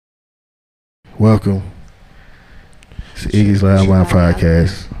welcome. It's Iggy's Loud Mind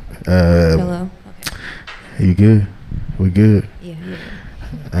Podcast. Hello. Okay. You good? We good? Yeah.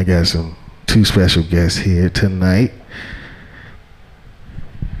 I got two special guests here tonight.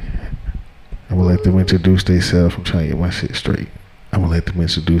 I will let them introduce themselves. I'm trying to get my shit straight. I will let them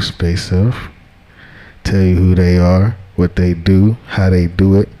introduce themselves, tell you who they are, what they do, how they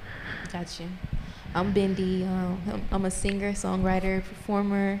do it. Gotcha. I'm Bindy. I'm a singer, songwriter,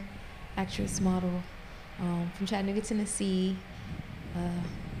 performer, actress, model from Chattanooga, Tennessee.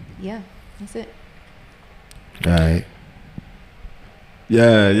 Yeah, that's it. All right.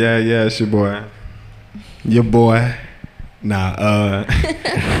 Yeah. It's your boy. Your boy. Nah.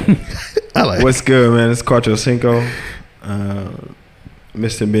 I like What's good, man? It's Cuatro, Cinco.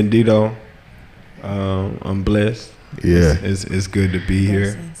 Mr. Bendito. I'm blessed. Yeah. It's good to be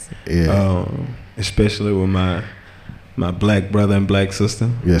here. Yeah. Especially with my black brother and black sister.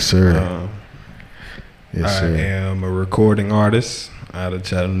 Yes, sir. Yes, sir. I am a recording artist out of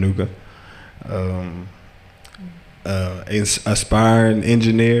Chattanooga. Aspiring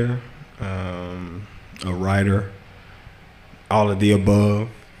engineer, a writer, all of the above.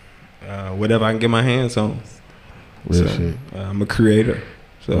 Whatever I can get my hands on. Real So, shit. I'm a creator.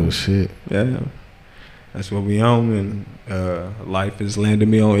 So Real shit. yeah, that's what we on, and life has landed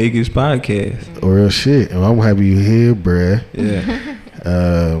me on Iggy's podcast. Real shit. And I'm happy you here, bruh.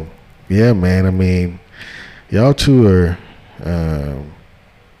 Yeah. Yeah, man. I mean, y'all two are.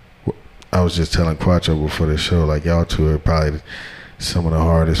 I was just telling Cuatro before the show, like y'all two are probably some of the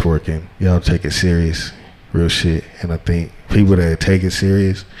hardest working. Y'all take it serious, real shit. And I think people that take it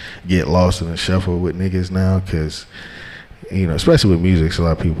serious get lost in the shuffle with niggas now, because especially with music, it's a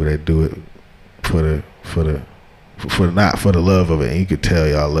lot of people that do it not for the love of it. And you could tell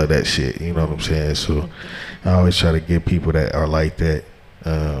y'all love that shit. You know what I'm saying? So I always try to give people that are like that,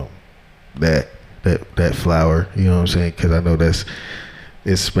 that flower. You know what I'm saying? Because I know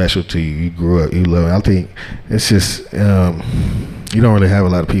it's special to you. You grew up, you love it. I think it's just you don't really have a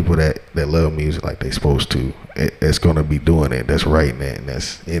lot of people that love music like they supposed to. That's gonna be doing it, that's writing it, and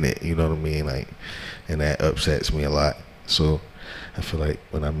that's in it. You know what I mean? Like, and that upsets me a lot. So I feel like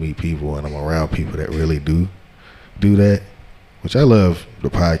when I meet people and I'm around people that really do that, which I love the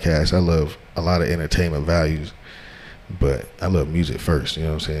podcast. I love a lot of entertainment values, but I love music first. You know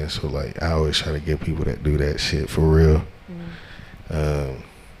what I'm saying? So like, I always try to get people that do that shit for real.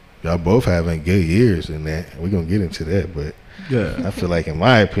 Y'all both having good years in that. We're gonna get into that, but Yeah. I feel like, in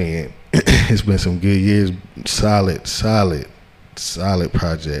my opinion, it's been some good years, solid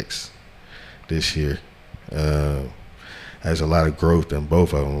projects this year. There's a lot of growth in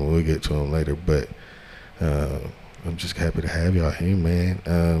both of them. We'll get to them later, but I'm just happy to have y'all here,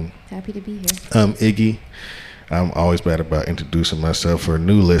 man. Happy to be here. Iggy. I'm always bad about introducing myself for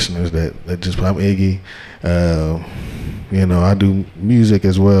new listeners I'm Iggy. I do music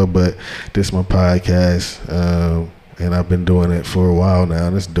as well, but this is my podcast, and I've been doing it for a while now,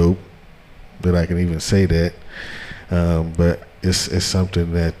 and it's dope that I can even say that. But it's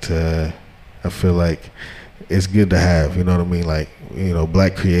something that I feel like it's good to have. You know what I mean? Like,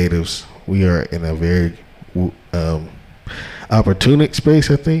 black creatives, we are in a very opportunic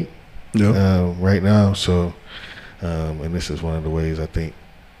space, I think, right now. So, and this is one of the ways I think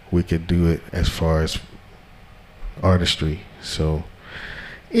we could do it as far as artistry. So,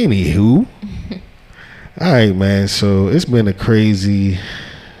 anywho, all right, man. So it's been probably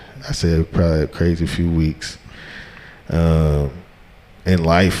a crazy few weeks in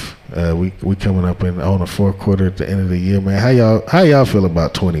life. We coming up on the fourth quarter at the end of the year, man. How y'all feel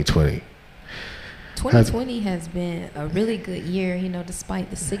about 2020? 2020 has been a really good year, despite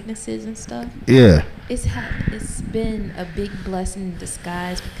the sicknesses and stuff. Yeah. It's been a big blessing in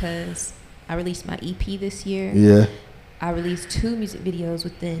disguise because I released my EP this year. Yeah. I released 2 music videos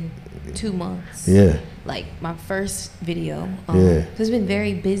within 2 months. Yeah. Like my first video. Yeah. So it's been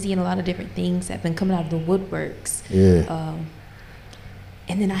very busy and a lot of different things that have been coming out of the woodworks. Yeah.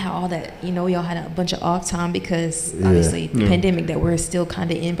 And then I had all that, we all had a bunch of off time because obviously the pandemic that we're still kind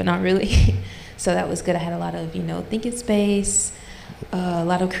of in, but not really. So that was good. I had a lot of, thinking space, a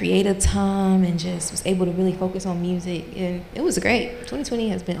lot of creative time, and just was able to really focus on music. And it was great. 2020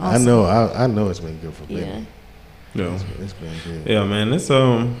 has been awesome. I know it's been good for me. Yeah. No. It's been good. Yeah, man.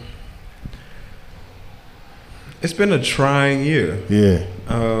 It's been a trying year. Yeah.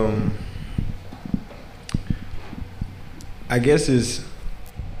 I guess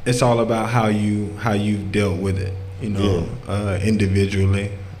it's all about how you've dealt with it,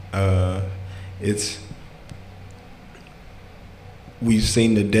 individually. We've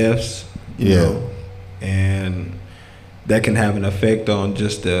seen the deaths, you know, and that can have an effect on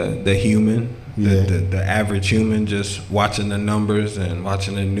just the human, the average human, just watching the numbers and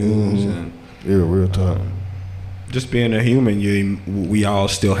watching the news and real talk. Just being a human, we all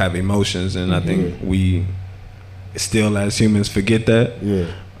still have emotions, and I think we still as humans forget that.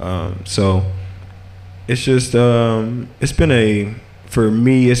 Yeah. So it's just for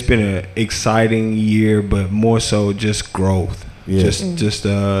me it's been an exciting year, but more so just growth. Yeah. Just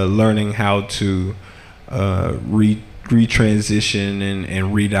learning how to retransition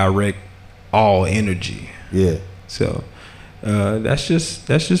and redirect all energy. Yeah. So that's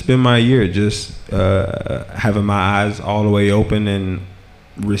just been my year. Just having my eyes all the way open and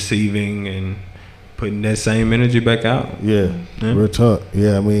receiving and putting that same energy back out. Yeah. Real talk.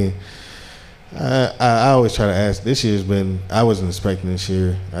 Yeah. I mean, I always try to ask. This year's been. I wasn't expecting this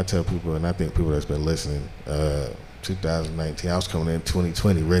year. I tell people, and I think people that's been listening. 2019. I was coming in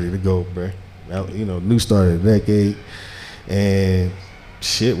 2020, ready to go, bro. New start of the decade, and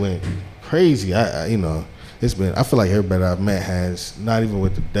shit went crazy. It's been. I feel like everybody I've met has, not even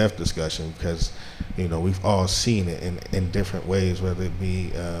with the death discussion, because we've all seen it in different ways, whether it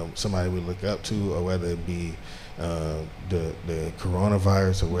be somebody we look up to, or whether it be the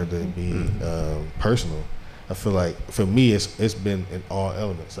coronavirus, or whether it be personal. I feel like for me, it's been in all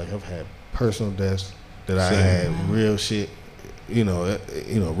elements. Like I've had personal deaths that I had real shit,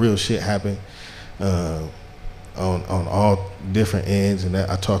 real shit happen on all different ends, and that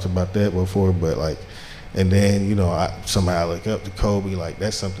I talked about that before. But like, and then somebody I look up to, Kobe, like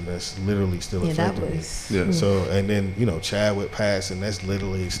that's something that's literally still affecting me. Yeah. So and then Chadwick passed, and that's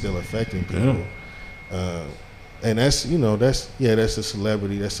literally still affecting people. Yeah. And that's that's a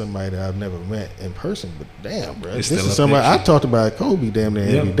celebrity. That's somebody that I've never met in person. But damn, bro, this is somebody I talked about Kobe damn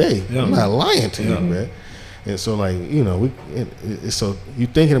near every day. Yeah. I'm not lying to you, bro. And so like so you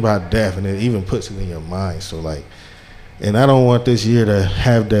thinking about death, and it even puts it in your mind. So like, and I don't want this year to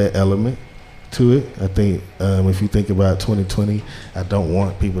have that element to it. I think if you think about 2020, I don't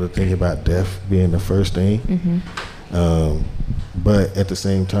want people to think about death being the first thing. But at the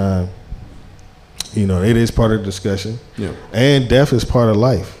same time, it is part of the discussion. Yeah. And death is part of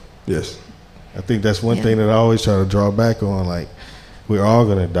life. Yes. I think that's one thing that I always try to draw back on. Like, we're all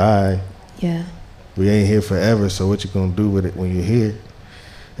gonna die. Yeah. We ain't here forever, so what you gonna do with it when you're here?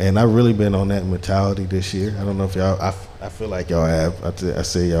 And I've really been on that mentality this year. I don't know if y'all, I feel like y'all have. I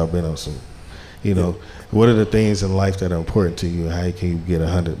say y'all been on some, what are the things in life that are important to you, and how can you get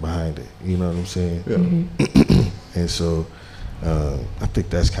 100 behind it? You know what I'm saying? Yeah. And so, I think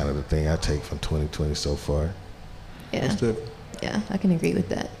that's kind of the thing I take from 2020 so far. Yeah. Yeah, I can agree with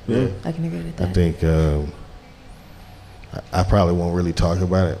that. Yeah. I can agree with that. I think I probably won't really talk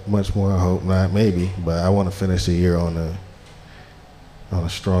about it much more. I hope not, maybe. But I want to finish the year on a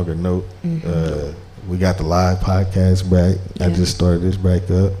stronger note. We got the live podcast back. Yeah. I just started this back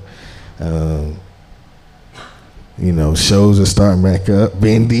up. Shows are starting back up.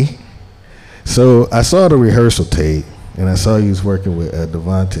 Bindy. So I saw the rehearsal tape. And I saw you was working with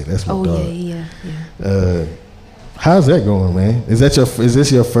Devontae. That's my dog. Yeah. How's that going, man? Is this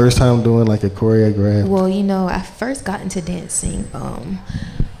your first time doing like a choreograph? Well, I first got into dancing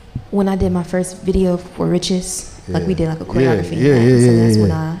when I did my first video for Riches. Yeah. Like we did like a choreography. So that's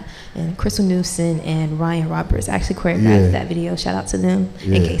when and Crystal Newson and Ryan Roberts actually choreographed that video. Shout out to them.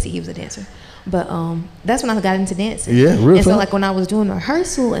 And Casey, he was a dancer. But that's when I got into dancing. Yeah, real And so like when I was doing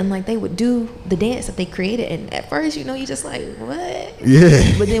rehearsal and like they would do the dance that they created, and at first you just like, what?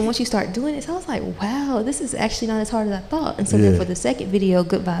 Yeah. But then once you start doing it, so I was like, wow, this is actually not as hard as I thought. And so then for the second video,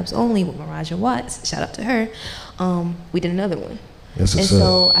 Good Vibes Only with Maraja Watts, shout out to her, we did another one. Yes, and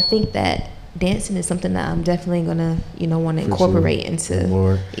so I think that dancing is something that I'm definitely gonna want to incorporate into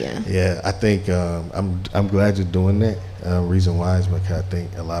more. Yeah, I think I'm glad you're doing that. Reason why is because I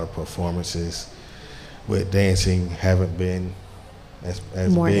think a lot of performances with dancing haven't been as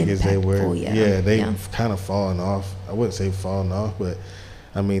big as they were. They've kind of fallen off. I wouldn't say fallen off, but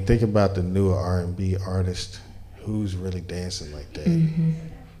I mean, think about the newer R&B artist who's really dancing like that.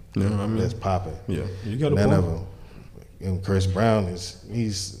 That's popping. Yeah, you got none of them. And Chris Brown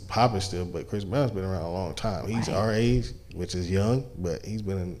he's popping still, but Chris Brown's been around a long time. He's our age, which is young, but he's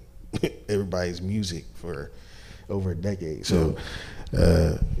been in everybody's music for over a decade. So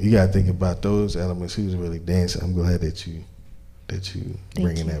you gotta think about those elements. Who's really dancing? I'm glad that you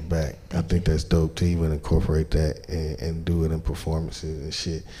bringing that back. I think that's dope to even incorporate that and do it in performances and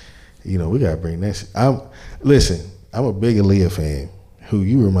shit. We gotta bring that shit. I'm a big Aaliyah fan. Who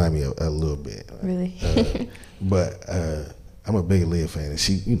you remind me of a little bit. Really? But I'm a big Aaliyah fan, and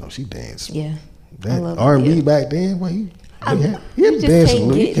she danced. Yeah. That R&B back then, You just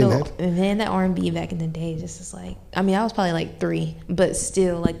can't get no. Man, that R&B back in the day just is like. I mean, I was probably like 3, but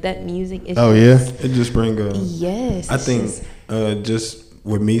still, like that music. Is it just bring a. Yes. I think just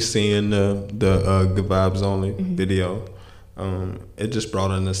with me seeing the Good Vibes Only video, it just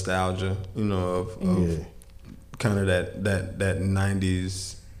brought a nostalgia, of kind of that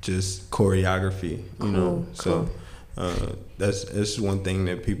 90s just choreography, So that's one thing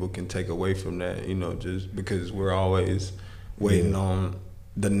that people can take away from that, just because we're always waiting on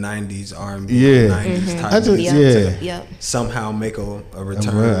the 90s R&B, 90s type to somehow make a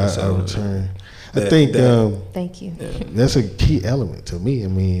return. A return. I think thank you. That's a key element to me. I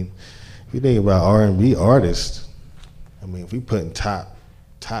mean, if you think about R&B artists, I mean, if we putting top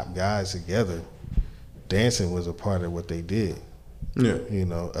guys together, dancing was a part of what they did. Yeah,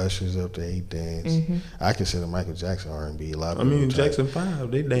 Usher's up there, he danced. I consider Michael Jackson R&B. A lot of Jackson 5,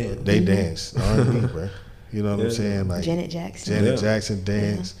 they dance. They dance R&B, bro. You know what I'm saying? Like Janet Jackson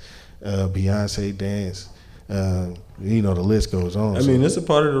danced. Beyonce danced. The list goes on. I mean, it's a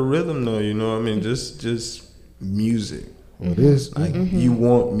part of the rhythm, though. Just music. It is. Like you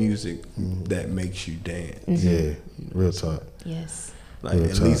want music that makes you dance. Yeah, real talk. Yes. Like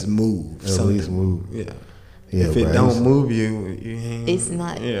at least move. At least move. Yeah. If it don't move you ain't. It's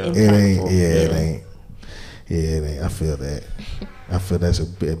not. It ain't. It ain't. Yeah, it ain't. I feel that. I feel that's a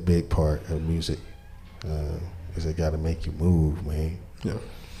big part of music. Is it got to make you move, man. Yeah.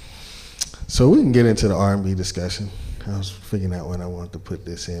 So we can get into the R&B discussion. I was figuring out when I wanted to put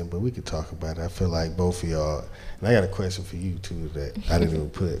this in, but we could talk about it. I feel like both of y'all, and I got a question for you too that I didn't even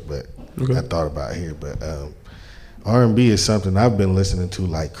put, but I thought about here. But R&B is something I've been listening to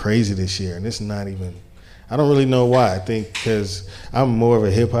like crazy this year, and it's not even. I don't really know why. I think because I'm more of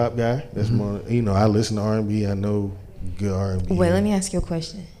a hip hop guy. That's more, I listen to R&B. I know good R&B. Wait, let me ask you a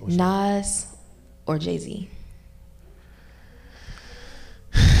question. Nas or Jay-Z?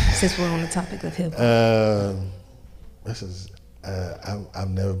 Since we're on the topic of hip hop. I've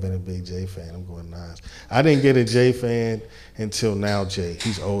never been a big Jay fan. I'm going Nas. I didn't get a Jay fan until now. Jay,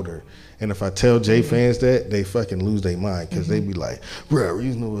 he's older, and if I tell Jay fans that, they fucking lose their mind because they be like, "Bro,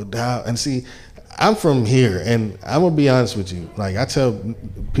 Reasonable Doubt." And see, I'm from here, and I'm gonna be honest with you. Like I tell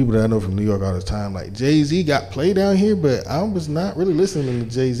people that I know from New York all the time, like Jay-Z got played down here, but I was not really listening to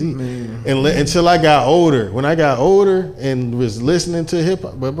Jay-Z until I got older. When I got older and was listening to hip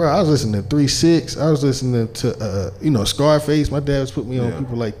hop, but bro, I was listening to 3 6. I was listening to Scarface. My dad was putting me on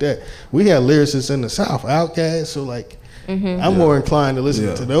people like that. We had lyricists in the South, Outkast. So like, I'm more inclined to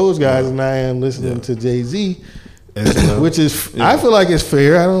listen to those guys than I am listening to Jay-Z. Which is, I feel like it's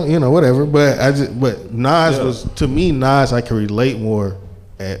fair. I don't, whatever. But Nas was, to me, Nas I can relate more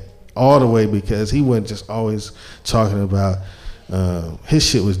all the way because he wasn't just always talking about. His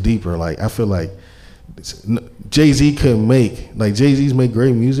shit was deeper. Like I feel like Jay-Z couldn't Jay-Z's make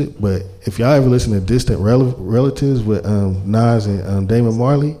great music, but if y'all ever listen to Distant Relatives with Nas and Damon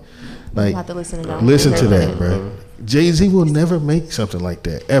Marley, like listen to that, bro. Jay-Z will never make something like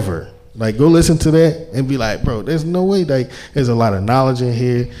that ever. Like go listen to that and be like, bro, there's no way. Like there's a lot of knowledge in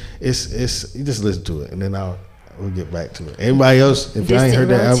here. It's you just listen to it and then we'll get back to it. Anybody else? If y'all ain't heard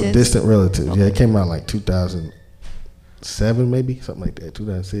that album, Distant Relatives. Okay. Yeah, it came out like 2007 maybe, something like that,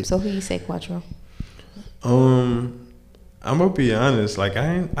 2006. So who you say, Cuatro? I'm gonna be honest. Like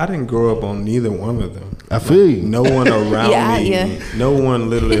I didn't grow up on neither one of them. I feel you. No one around me. No one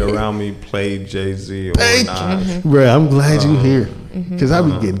literally around me played Jay-Z or Nas. Bro, I'm glad you here because I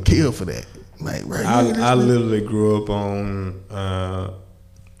be getting killed for that. Like, bro, I literally grew up on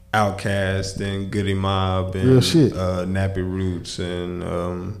Outkast and Goody Mob and Nappy Roots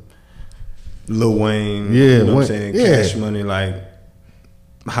and Lil Wayne. Yeah, you know what I'm saying? Cash Money, like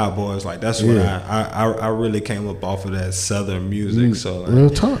Hot Boys. Like that's what I really came up off of that Southern music. So like, real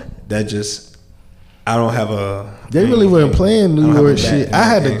talk. That just. I don't have a. They really weren't playing New York shit. I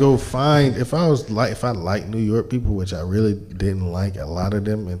had to go find if I liked New York people, which I really didn't like a lot of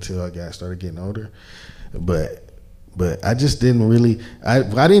them until I started getting older. But I just didn't really. I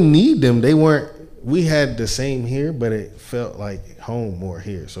didn't need them. They weren't. We had the same here, but it felt like home more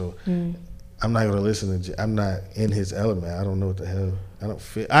here. So I'm not gonna listen to. I'm not in his element. I don't know what the hell. I don't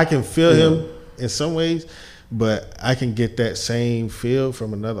feel. I can feel him in some ways, but I can get that same feel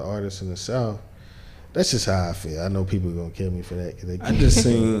from another artist in the South. That's just how I feel. I know people are gonna kill me for that.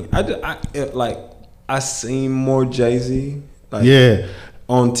 I seen more Jay-Z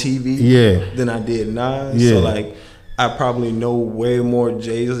on TV than I did Nas. Yeah. So like I probably know way more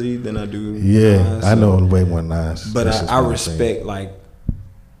Jay-Z than I do Nas. I know way more Nas. But I respect like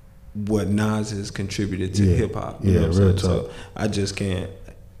what Nas has contributed to hip hop. You know what I'm saying? So I just can't.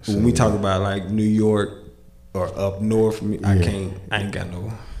 When we talk about like New York or up north. I ain't got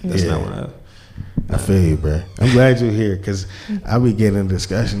no. That's not what I feel you, bro. I'm glad you're here because I be getting in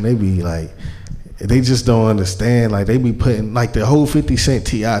discussion. They be like, they just don't understand. Like they be putting like the whole 50 Cent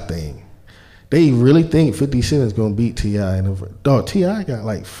T.I. thing. They really think 50 Cent is gonna beat T.I. And dog, T.I. got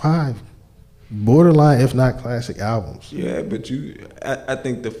like 5 borderline, if not classic albums. Yeah, but I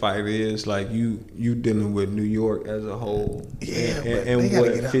think the fight is like you dealing with New York as a whole. Yeah, and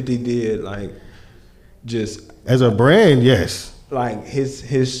what 50 did, like, just as a brand, yes. Like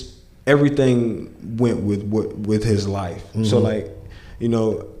his everything went with his life. Mm-hmm. So like, you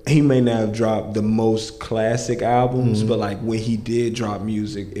know, he may not have dropped the most classic albums, mm-hmm. but like when he did drop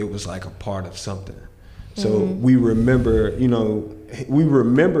music, it was like a part of something. So mm-hmm. we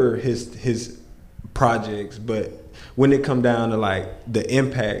remember his projects, but when it come down to like the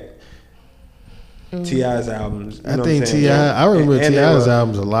impact, mm-hmm. T.I.'s albums, you know think T.I. I remember T.I.'s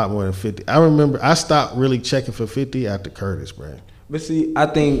albums a lot more than 50. I remember I stopped really checking for 50 after Curtis, bro. But see, I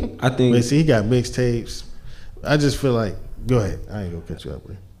think. But see, he got mixtapes. I just feel like, go ahead. I ain't gonna cut you up,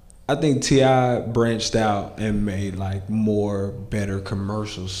 bro. I think T.I. branched out and made like better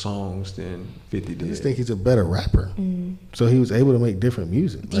commercial songs than 50 did. I just think he's a better rapper, so he was able to make different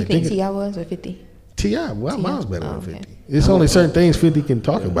music. Do you think T.I. was or 50? T.I. Well, mine's better than 50. It's only certain things 50 can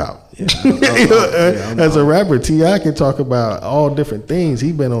talk about. Yeah. As a rapper, T.I. can talk about all different things.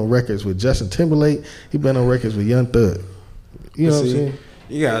 He been on records with Justin Timberlake. He been on records with Young Thug. You know what I'm saying?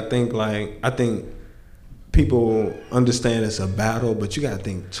 You gotta think like, I think people understand it's a battle, but you gotta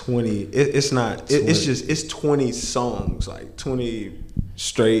think 20. It's not. It's 20 songs, like 20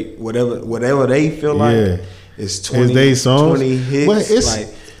 straight, whatever they feel like. It's 20. They songs? 20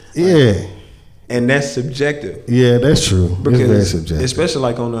 hits. And that's subjective. Yeah, that's true. Because it's very subjective. Especially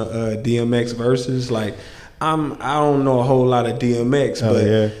like on the DMX verses. Like I don't know a whole lot of DMX,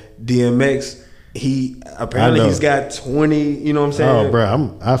 but DMX, he's got 20. You know what I'm saying? Oh,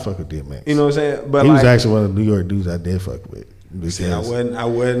 bro, I fuck with DMX. You know what I'm saying? But he was actually one of the New York dudes I did fuck with. I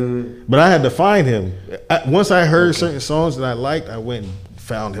wasn't. But I had to find him. Once I heard certain songs that I liked, I went and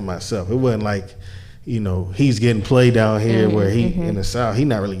found him myself. It wasn't like, you know, he's getting played down here where he in the South. He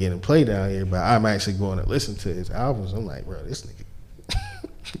not really getting played down here, but I'm actually going to listen to his albums. I'm like, bro, this nigga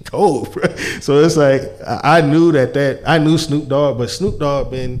cold, bro. So it's like I knew I knew Snoop Dogg, but Snoop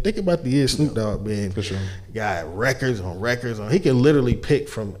Dogg think about the years Snoop Dogg for sure. Got records on. He can literally pick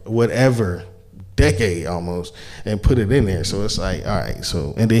from whatever decade almost and put it in there. So it's like, all right.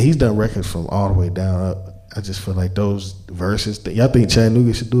 So and then he's done records from all the way down up. I just feel like those verses. Y'all think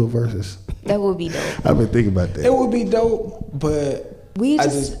Chattanooga should do a verses? That would be dope. I've been thinking about that. It would be dope, but we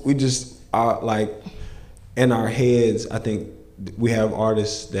just are like in our heads. I think we have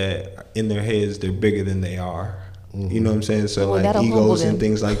artists that in their heads they're bigger than they are. Mm-hmm. You know what I'm saying? So like egos and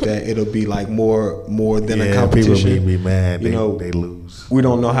things like that. It'll be like more than a competition. People be mad. They lose. We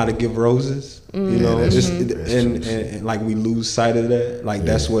don't know how to give roses. You know, and like we lose sight of that. Like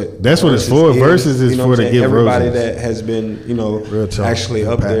that's what it's for. Versus is for to give everybody roses. That has been actually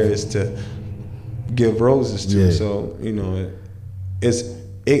up there is to give roses to. Yeah. So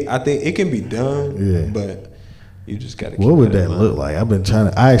I think it can be done. But you just got to. What would that look like?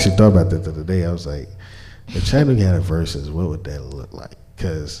 I actually thought about that the other day. I was like, if Chattanooga had a versus, what would that look like?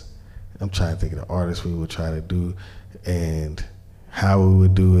 Because I'm trying to think of the artists we would try to do and how we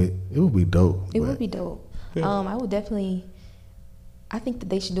would do it. It would be dope. It would be dope. Yeah. I would definitely. I think that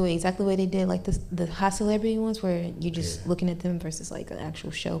they should do it exactly the way they did, like the hot celebrity ones, where you're just looking at them versus like an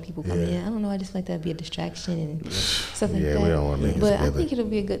actual show. People come in. I don't know. I just like that be a distraction and stuff like that. Yeah, we don't want niggas But together. I think it'll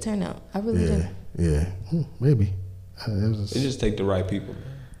be a good turnout. I really do. Yeah, maybe. It just take the right people.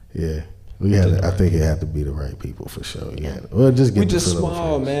 Yeah. I think it had to be the right people for sure. We're just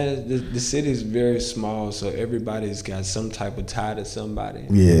small, man. The city's very small, so everybody's got some type of tie to somebody.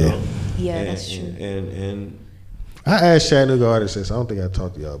 Yeah, that's true. And I asked Chattanooga artists this. I don't think I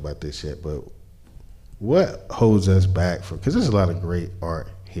talked to y'all about this yet, but what holds us back from? Because there's a lot of great art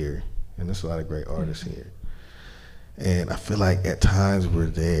here, and there's a lot of great artists here, and I feel like at times we're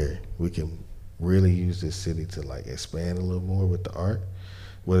there. We can really use this city to like expand a little more with the art.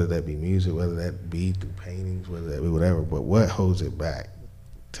 Whether that be music, whether that be through paintings, whether that be whatever, but what holds it back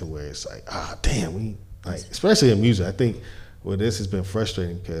to where it's like, damn, we like, especially in music. I think this has been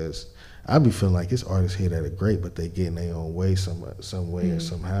frustrating because I be feeling like it's artists here that are great, but they get in their own way some way or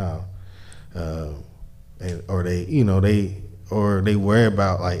somehow, or they worry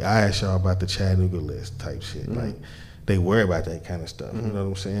about, like I asked y'all about the Chattanooga list type shit, like they worry about that kind of stuff. You know what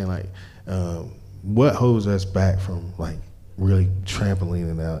I'm saying? Like, what holds us back from like really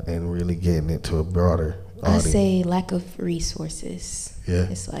trampolining out and really getting into a broader audience? I say lack of resources. Yeah.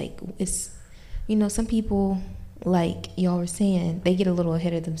 It's like, you know, some people, like y'all were saying, they get a little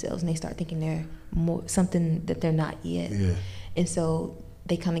ahead of themselves and they start thinking they're more something that they're not yet. Yeah. And so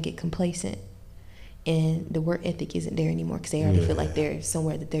they kind of get complacent, and the work ethic isn't there anymore because they already feel like they're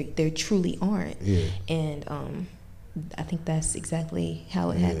somewhere that they truly aren't. Yeah. And I think that's exactly how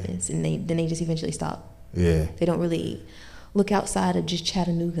it happens, and then they just eventually stop. Yeah. They don't really look outside of just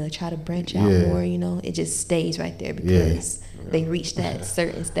Chattanooga, try to branch out more, you know. It just stays right there because they reach that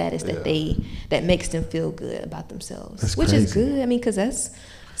certain status that makes them feel good about themselves. That's which crazy. Is good. I mean, because that's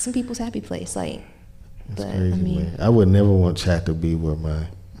some people's happy place. Like, that's crazy, I mean, man. I would never want Chat to be where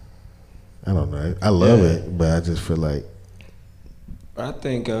I don't know. I love it, but I just feel like. I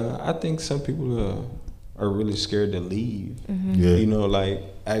think some people are really scared to leave. Mm-hmm. Yeah. You know, like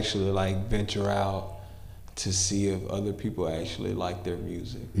actually like venture out to see if other people actually like their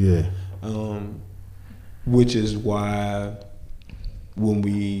music. Yeah. Which is why when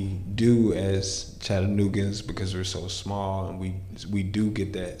we do as Chattanoogans, because we're so small and we do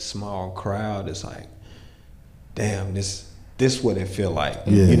get that small crowd, it's like, damn, this what it feel like.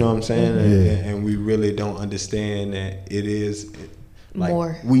 Yeah. You know what I'm saying? Mm-hmm. And we really don't understand that it is like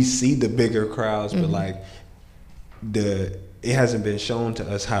more. We see the bigger crowds, but like it hasn't been shown to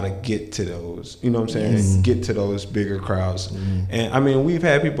us how to get to those, you know what I'm saying? Yes. Get to those bigger crowds. Mm-hmm. And I mean, we've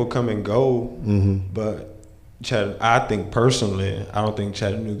had people come and go, but I think personally, I don't think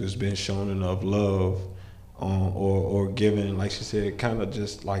Chattanooga's been shown enough love or given, like she said, kind of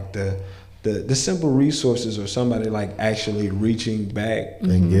just like the simple resources, or somebody like actually reaching back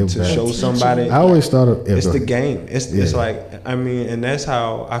to show somebody. I always thought it's the game. It's like, I mean, and that's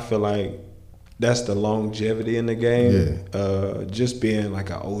how I feel like that's the longevity in the game. Yeah. Just being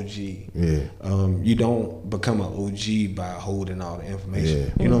like an OG. Yeah. You don't become an OG by holding all the information.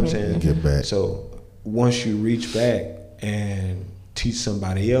 Yeah. You know what I'm saying? Get back. So once you reach back and teach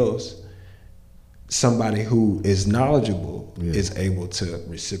somebody else, somebody who is knowledgeable is able to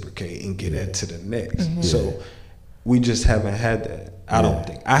reciprocate and get that to the next. Mm-hmm. So we just haven't had that. I don't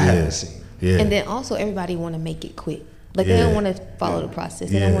think. I haven't seen. Yeah. And then also everybody want to make it quick. Like they don't want to follow the process.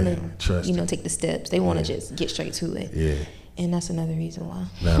 They don't want to, take the steps. They want to just get straight to it. Yeah. And that's another reason why.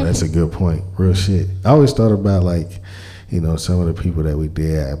 No, that's a good point. Real shit. I always thought about like, some of the people that we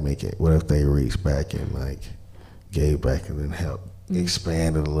did make it. What if they reached back and like gave back and then helped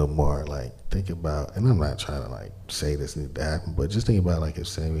expand it a little more? Like think about, and I'm not trying to like say this needs to happen, but just think about like if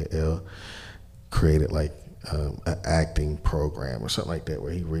Samuel L. created like an acting program or something like that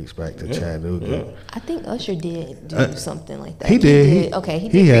where he reached back to Chattanooga. Yeah. I think Usher did do something like that. He did.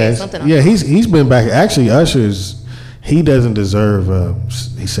 He has. Something. Yeah, he's been back. Actually, Usher's. He doesn't deserve.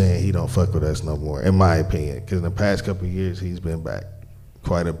 He's saying he don't fuck with us no more, in my opinion. Because in the past couple of years, he's been back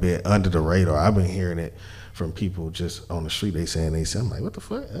quite a bit under the radar. I've been hearing it from people just on the street. I'm like, what the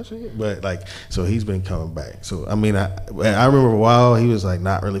fuck? But like, so he's been coming back. So I mean, I remember a while he was like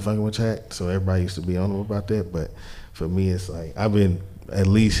not really fucking with Chat. So everybody used to be on him about that. But for me, it's like I've been at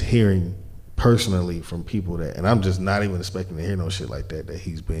least hearing personally from people that, and I'm just not even expecting to hear no shit like that. That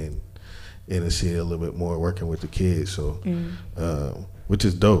he's been in the city a little bit more working with the kids. So, which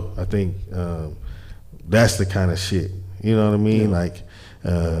is dope. I think that's the kind of shit. You know what I mean? Yeah. Like.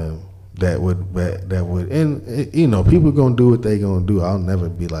 That would, and people gonna do what they gonna do. I'll never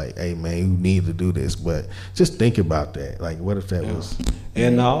be like, hey man, you need to do this, but just think about that. Like, what if that was?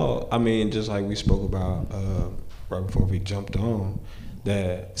 And now, I mean, just like we spoke about right before we jumped on,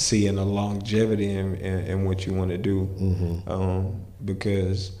 that seeing the longevity in what you want to do,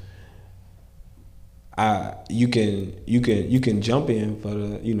 because you can jump in for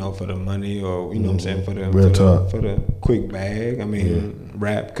the for the money, or what I'm saying, for the quick bag. I mean,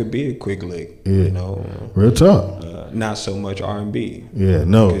 rap could be a quick lick. Real talk. Not so much R&B. Yeah,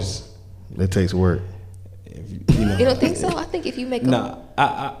 no, it takes work. You don't think so? I think if you make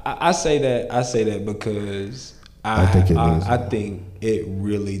I say that because I think it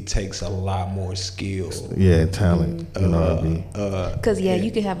really takes a lot more skill. Yeah, talent. Because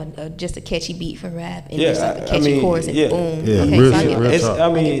you could have just a catchy beat for rap and just like a catchy chorus and boom. Yeah,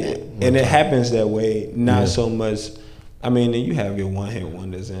 and it happens that way. Not so much. I mean, you have your one-hit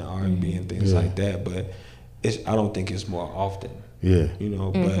wonders in R&B and things like that, but I don't think it's more often. Yeah,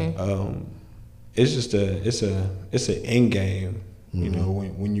 but it's just it's an end game.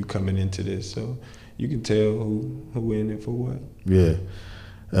 When you coming into this, so. You can tell who in it for what. Yeah.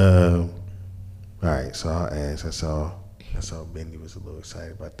 All right. So I'll ask. I saw Bindy was a little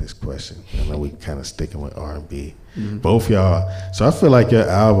excited about this question. I know we kind of sticking with R&B. Both y'all. So I feel like your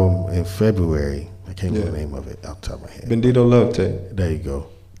album in February. I can't remember the name of it off the top of my head. Bendito Love Tape. There you go.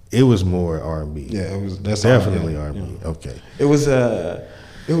 It was more R&B. Yeah, it was. That's definitely R&B. Yeah. Okay. It was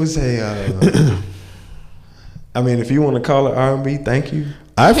It was a. I mean, if you want to call it R&B, thank you.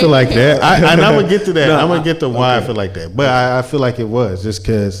 I feel like that. And I'm gonna get to that. I'm gonna get to why I feel like that. But I feel like it was just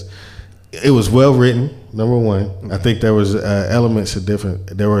because it was well written. Number one, I think there was elements of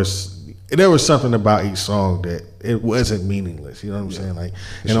different. There was something about each song that it wasn't meaningless. You know what I'm saying? Like,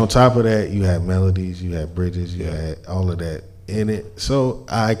 and on top of that, you had melodies, you had bridges, you had all of that in it. So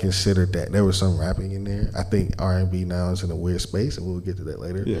I considered that there was some rapping in there. I think R&B now is in a weird space, and we'll get to that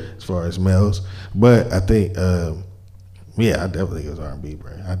later as far as males. But I think. I definitely think it was R&B,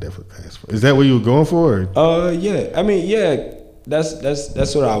 bro. I definitely passed for it. Is that what you were going for? Yeah. I mean,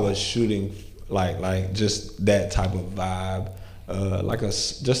 that's what I was shooting, like just that type of vibe, like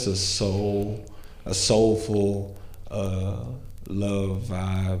just a soulful love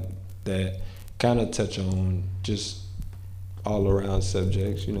vibe that kind of touch on just all around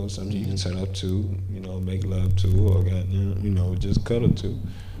subjects. You know, something you can turn up to, you know, make love to, or just cuddle to.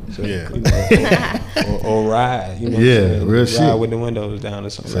 So, or ride, you know. Yeah, real ride shit. with the windows down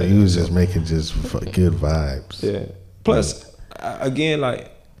or something. So you was just making just good vibes. Yeah. Plus, again, like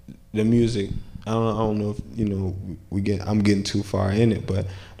the music. I don't know if I'm getting too far in it, but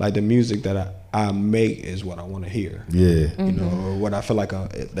like the music that I make is what I want to hear. Yeah. You know, or what I feel like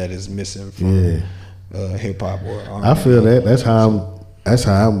that is missing from hip hop or R&B. I feel that. That's how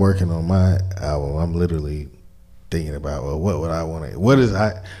I'm working on my album. I'm literally thinking about, well, what would I want to?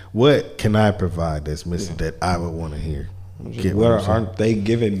 What can I provide that's missing that I would want to hear? What aren't they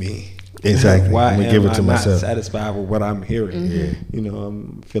giving me? Exactly. Why I'm gonna give it to myself. Not satisfied with what I'm hearing? Yeah. You know,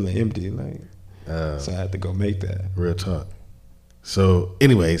 I'm feeling empty. Like, so I had to go make that. Real talk. So,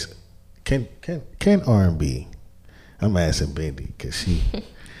 anyways, can R&B? I'm asking Bindy because she. Are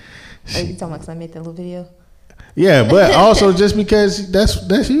you talking about 'cause I made that little video? Yeah, but also just because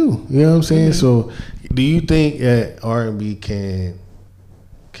that's you. You know what I'm saying? So, do you think that R&B can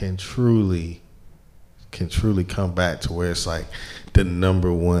truly come back to where it's like the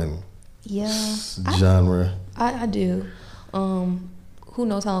number one genre? I do. Who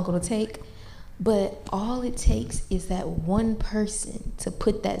knows how long it'll take? But all it takes is that one person to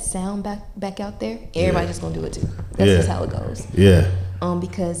put that sound back out there. Everybody's just gonna do it too. That's just how it goes. Yeah.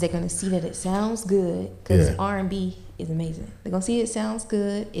 Because they're gonna see that it sounds good. Because R&B is amazing. They're gonna see it sounds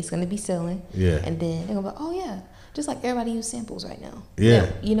good. It's gonna be selling. Yeah. And then they're gonna be like, oh yeah, just like everybody use samples right now. Yeah.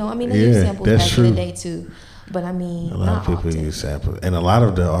 You know, I mean, they use samples back in the day too. But I mean, a lot of people use samples, and a lot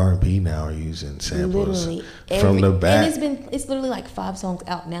of the R&B now are using samples from the back. And it's literally like 5 songs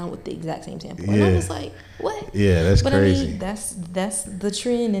out now with the exact same sample. And I'm just like, what? Yeah, that's crazy. I mean, that's the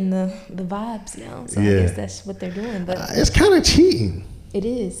trend and the vibes now. So I guess that's what they're doing. But it's kind of cheating. It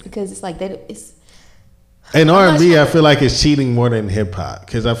is, because it's like that. It's and R&B, I feel like it's cheating more than hip hop,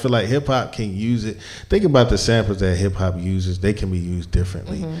 because I feel like hip hop can use it. Think about the samples that hip hop uses; they can be used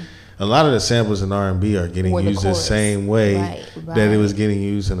differently. Mm-hmm. A lot of the samples in R&B are getting used the same way that it was getting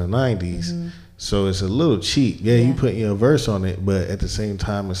used in the 90s. Mm-hmm. So it's a little cheap. Yeah, you put your verse on it, but at the same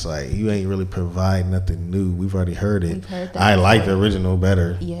time, it's like you ain't really provide nothing new. We've already heard it. I like the original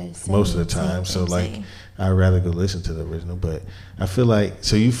better most of the time. So like, I'd rather go listen to the original. But I feel like,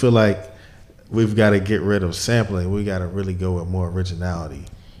 so you feel like we've got to get rid of sampling. We got to really go with more originality.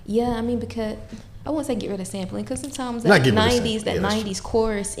 Yeah, I mean, because I won't say get rid of sampling, because sometimes that 90s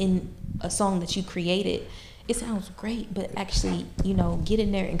chorus in a song that you created, it sounds great, but actually, you know, get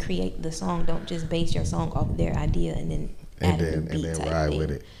in there and create the song. Don't just base your song off their idea and then add a new beat type ride thing. With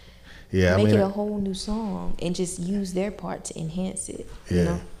it. Yeah, make it a whole new song and just use their part to enhance it. Yeah. You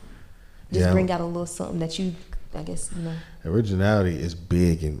know, just bring out a little something that you, I guess, you know. Originality is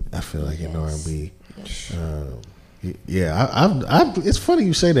big, and I feel like in R&B. Yes. It's funny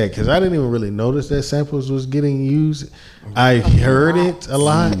you say that, because I didn't even really notice that samples was getting used. I heard it a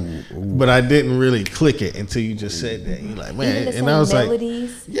lot, but I didn't really click it until you just said that. You're like, man, and I was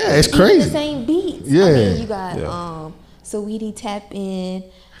melodies, like, yeah, it's crazy. The same beats. Yeah, I mean, you got Saweetie Tap In,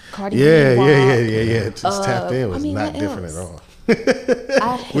 Cardi B. Yeah. Just Tapped In was not different at all.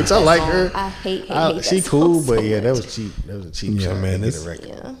 Which I like her. I hate she cool, but that was cheap. That was a cheap shot. Man, it's record.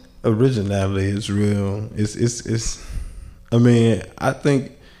 Yeah. Originality is real. It's. I mean, I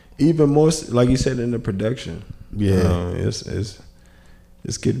think even more, like you said, in the production. Yeah, it's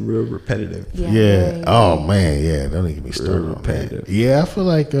getting real repetitive. Yeah. Oh man, yeah. Don't even get me started on that. Yeah, I feel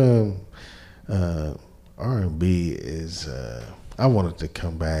like R&B is. I wanted to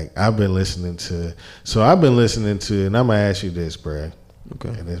come back. I've been listening to, and I'm gonna ask you this, Brad. Okay.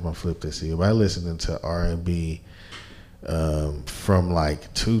 And this my flip this year. But I listening to R&B from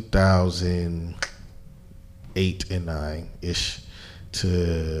like 2008 and 9 ish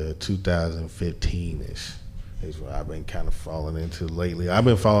to 2015 ish. is what I've been kind of falling into lately. I've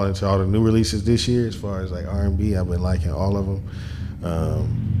been falling into all the new releases this year as far as like R&B. I've been liking all of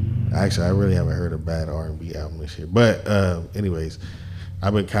them. Actually, I really haven't heard a bad R&B album this year. But anyways,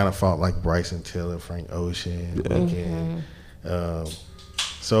 I've been kind of falling like Bryson Tiller, Frank Ocean, Weeknd.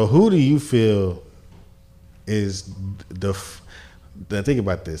 So who do you feel is the think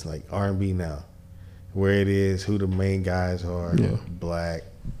about this, like R&B now, where it is, who the main guys are, Black,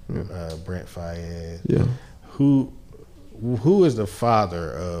 Brent Faiyaz. Yeah. Who is the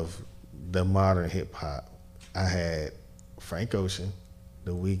father of the modern hip hop? I had Frank Ocean,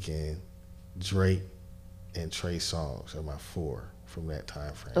 The Weeknd, Drake, and Trey Songz are my 4 from that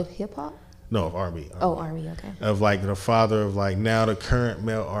time frame. Of hip hop? No, of R&B. Oh, R&B, okay. Of like the father of like now the current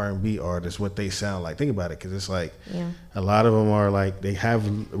male R&B artists, what they sound like. Think about it, because it's like a lot of them are like, they have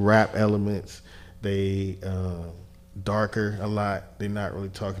rap elements. They darker a lot. They're not really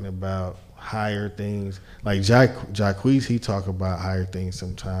talking about higher things. Like Jacquees, he talk about higher things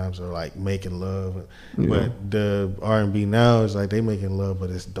sometimes, or like making love. But the R&B now is like they making love, but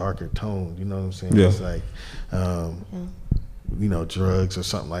it's darker tone. You know what I'm saying? Yeah. It's like, you know, drugs or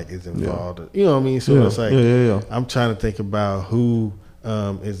something like is involved. You know what I mean? So it's like, I'm trying to think about who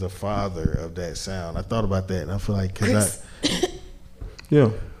is the father of that sound. I thought about that, and I feel like Chris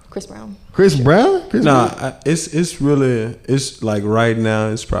Brown. Chris Brown? It's really, it's like right now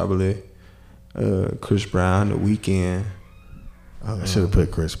it's probably Chris Brown, The Weeknd. I should have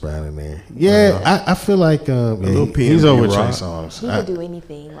put Chris Brown in there. Yeah, I feel like he's over Trey Songz. He could do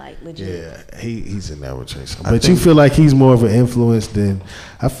anything, like legit. Yeah, he's in there with Trey Songz. But you feel like he's more of an influence than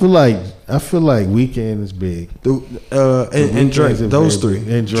I feel like Weeknd is big. And Drake, those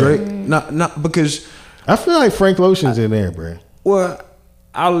 3. And Drake, not because I feel like Frank Ocean's in there, bro. Well,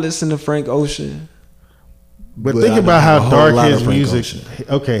 I listen to Frank Ocean. But think about how dark his music.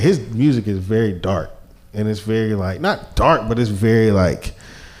 Okay, his music is very dark. And it's very like, not dark, but it's very like.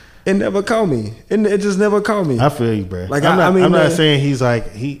 It never caught me. It just never caught me. I feel you, bro. Like I'm not saying he's like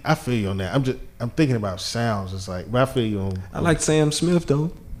I feel you on that. I'm thinking about sounds. It's like, but I feel you on. I like Sam Smith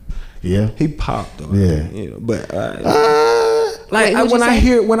though. Yeah, he popped though. Yeah, you know, but like when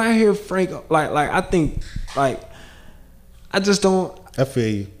I hear Frank, like I think like I just don't. I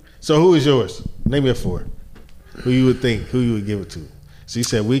feel you. So who is yours? Name me a 4. Who you would give it to? So you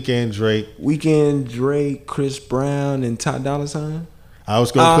said Weeknd, Drake, Chris Brown, and Ty Dolla $ign. I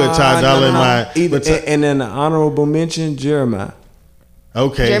was gonna put Ty Dolla in my and then the honorable mention, Jeremiah.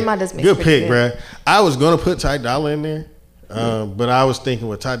 Okay, Jeremiah does make good pick, bro. I was gonna put Ty Dolla in there, but I was thinking,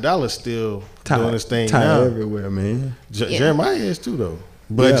 well, Ty Dolla's still doing his thing now. Everywhere, man. Jeremiah is too though,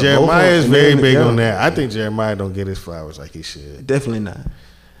 but Jeremiah is very big on that. I think Jeremiah don't get his flowers like he should. Definitely not.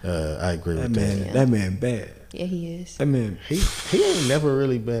 I agree with that. That man bad. Yeah, he is. That man, he ain't never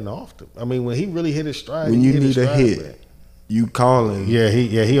really been off. I mean, when he really hit his stride, when you need a hit, you calling. Yeah,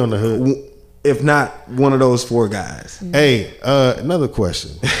 he on the hood. If not one of those 4 guys. Mm-hmm. Hey, another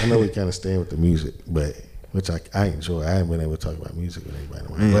question. I know we kind of staying with the music, but which I enjoy. I haven't been able to talk about music with anybody.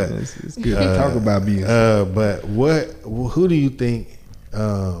 But it's good to talk about music. But who do you think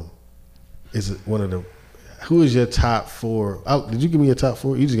is one of the? Who is your top 4? Did you give me your top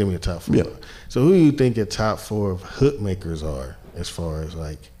 4? You just gave me a top 4. Yeah. So who do you think your top 4 of hook makers are, as far as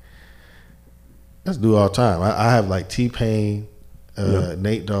like, let's do all time. I have like T-Pain,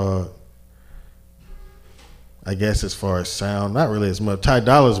 Nate Dogg. I guess as far as sound, not really as much. Ty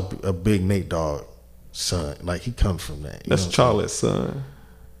Dolla's a big Nate Dogg son. Like he comes from that. That's Charlie's son.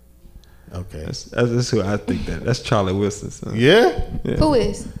 Okay. That's who I think that. That's Charlie Wilson's son. Yeah? Who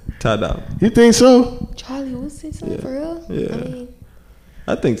is? Ty Dolla. You think so? Charlie Wilson's son, for real? Yeah.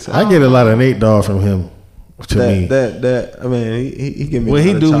 I think so. I get a lot of Nate Dogg from him. To me, I mean, he give me when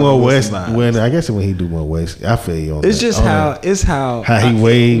he do more West. Vibes. I guess when he do more West, I feel you on it's that. Just how he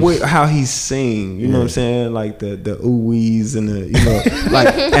waves, how he sing. You know what I'm saying? Like the ooh-wees and the like,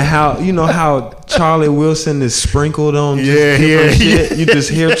 and how Charlie Wilson is sprinkled on. Shit. You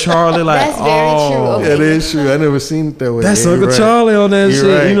just hear Charlie like, that's very true. Okay. That is true. I never seen it that way. That's Uncle Charlie on that shit.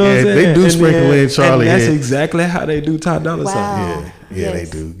 Right. You know what I'm saying? They do sprinkle in Charlie. And that's exactly how they do Ty Dolla $ign. Yeah, they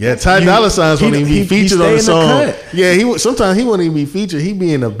do. Yeah, Ty Dolla $ign's won't even be featured on the song. Yeah, sometimes he won't even be featured. He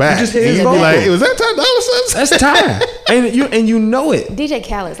be in the back. You just hear his be vocal. like, was that Ty Dolla $ign? That's Ty. and you know it. DJ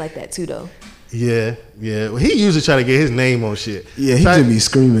Khaled's like that too, though. Yeah. Well, he usually try to get his name on shit. Yeah, he just be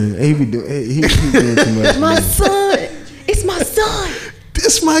screaming. He be doing too much. My son. It's my son.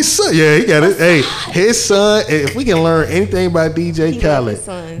 It's my son. Yeah, he got it. Hey, his son. If we can learn anything about DJ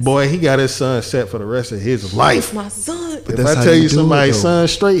Khaled, boy, he got his son set for the rest of his life. It's my son. But if I tell you somebody's son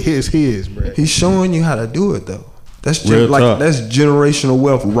straight, his, bro. He's showing you how to do it though. That's that's generational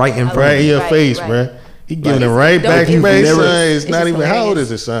wealth right in front in your face, bro. He giving it right back to his son. It's not even, hilarious. how old is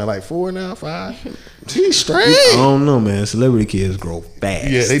his son? Like 4 now, 5? He's straight. I don't know, man. Celebrity kids grow fast.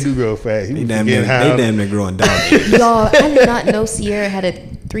 Yeah, they do grow fast. They damn near growing down. Y'all, I did not know Sierra had a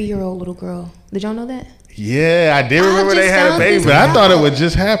 3-year-old little girl. Did y'all know that? Yeah, I did remember they had a baby, but I thought it would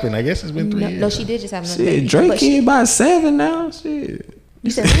just happen. I guess it's been 3 years. No, she did just have another Shit, baby. Drake kid by 7 now. Shit.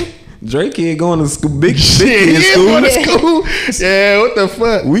 You said who? Drake kid going to school, big Shit, kid he school. going to school. Yeah, what the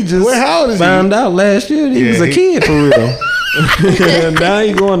fuck? We just how old is found out last year that he was a kid for real. Now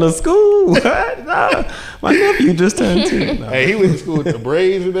he going to school. Nah, my nephew just turned 2. Nah. Hey, he went to school with the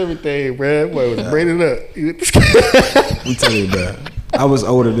braids and everything, bro. That boy was braided up. He went to school. I'm telling you, bro. I was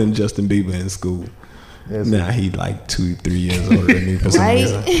older than Justin Bieber in school. Now he like 2-3 years older than me for some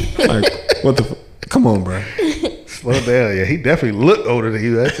reason. Like, what the? Come on, bro. Slow down, yeah. He definitely looked older than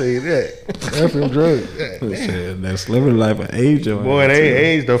you. I tell you that. That's from drugs. That celebrity life of age, boy. They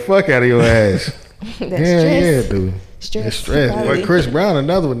aged the fuck out of your ass. That's stress. Dude. Stress. Stress. Boy, Chris Brown,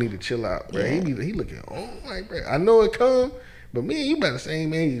 another one need to chill out, bro. Yeah. He looking old, like, bro. I know it come, but me and you about the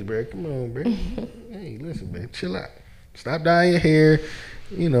same age, bro. Come on, bro. Hey, listen, man, chill out. Stop dyeing your hair.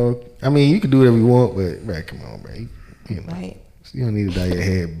 You know, I mean, you can do whatever you want, but man, come on, bro. You know, right. You don't need to dye your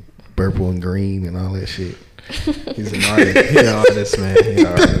hair purple and green and all that shit. He's an artist. He's an artist, man. He's an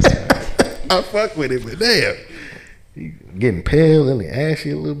artist, man. I fuck with it, but damn, he getting pale and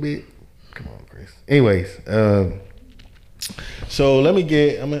ashy a little bit. Come on, Chris. Anyways, so let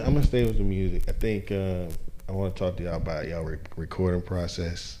me I'm gonna stay with the music. I think I want to talk to y'all about y'all recording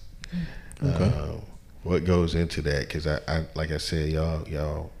process. Okay. What goes into that? Because I like I said,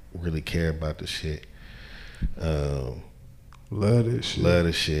 y'all really care about the shit. Love this shit. Love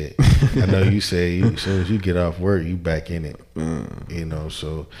the shit. I know you say as soon as you get off work, you back in it. You know,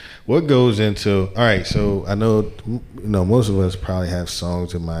 so what goes into, all right, so I know, you know, most of us probably have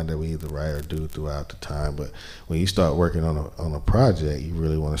songs in mind that we either write or do throughout the time, but when you start working on a project, you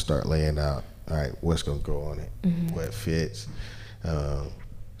really want to start laying out, all right, what's going to go on it, what fits.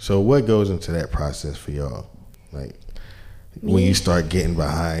 So what goes into that process for y'all? Like, when you start getting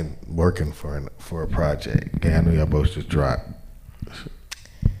behind working for a project. Okay, I know y'all both just dropped.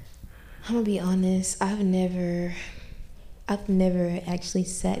 I'm gonna be honest. I've never actually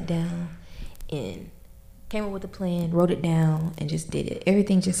sat down and came up with a plan, wrote it down, and just did it.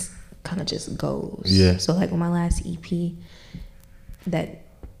 Everything just kind of just goes. Yeah. So like with my last EP, that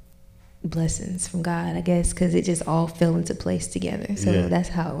blessings from God, I guess, because it just all fell into place together. So that's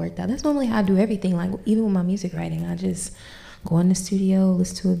how it worked out. That's normally how I do everything. Like even with my music writing, I just go in the studio,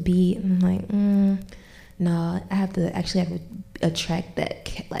 listen to a beat, and I'm like, no, I have to actually have a track that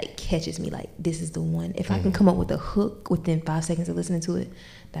catches me. Like this is the one. If I can come up with a hook within 5 seconds of listening to it,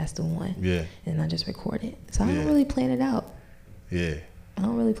 that's the one. Yeah. And I just record it. So I don't really plan it out. Yeah. I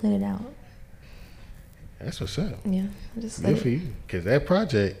don't really plan it out. That's what's up. Yeah. I just good for you. Because that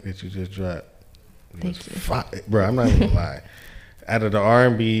project that you just dropped, thank you, bro. I'm not even gonna lie. Out of the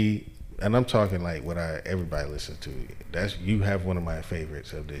R&B, and I'm talking like what everybody listens to. That's you have one of my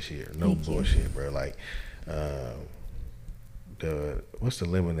favorites of this year. No thank bullshit, you. bro. Like what's the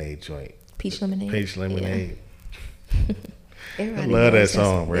lemonade joint? Peach Lemonade. Peach Lemonade. Yeah. I love that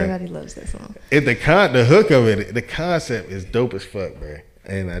song, bro. Everybody loves that song. The hook of it, the concept is dope as fuck, bro.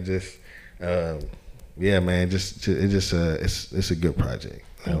 And I just, yeah, man, it's a good project.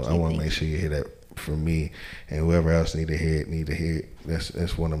 I want to make sure you hear that from me, and whoever else need to hear it.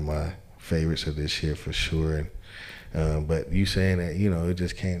 That's one of my favorites of this year for sure. And but you saying that, you know, it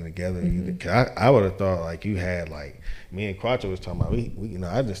just came together. I would have thought like you had like me and Cuatro was talking about. We you know,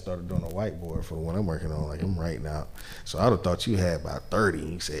 I just started doing a whiteboard for what I'm working on. Like I'm writing out. So I would have thought you had about 30.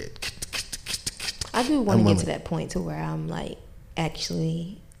 You said. I do want to get to that point to where I'm like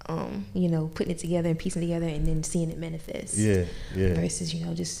actually, you know, putting it together and piecing it together and then seeing it manifest. Yeah. Versus, you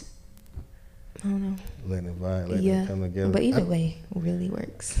know, just I don't know. Letting it vibe, letting it come together. But either way really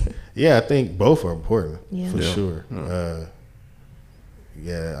works. Yeah, I think both are important. Yeah. For sure.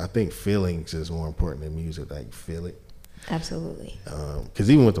 Yeah, I think feelings is more important than music. Like feel it. Absolutely.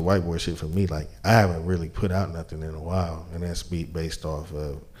 Because even with the whiteboard shit for me, like I haven't really put out nothing in a while, and that's based off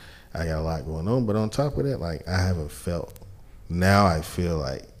of I got a lot going on. But on top of that, like I haven't felt. Now I feel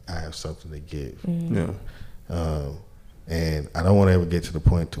like I have something to give. Yeah. And I don't want to ever get to the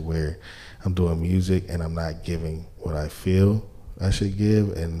point to where I'm doing music and I'm not giving what I feel I should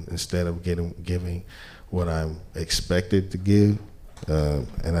give, and instead of giving what I'm expected to give.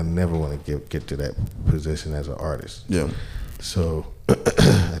 And I never want to get to that position as an artist. Yeah. So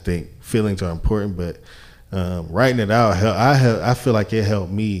I think feelings are important, but writing it out, I feel like it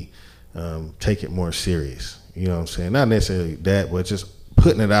helped me take it more serious. You know what I'm saying? Not necessarily that, but just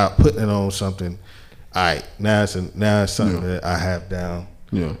putting it out, putting it on something, all right, now it's something that I have down.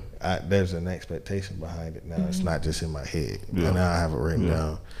 Yeah. There's an expectation behind it now. It's not just in my head. Yeah. Now I have it written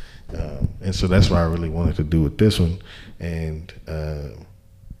down. And so that's what I really wanted to do with this one. And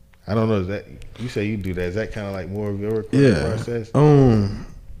I don't know, is that, you say you do that, is that kind of like more of your recording process?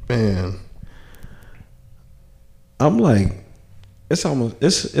 Man, I'm like, it's almost,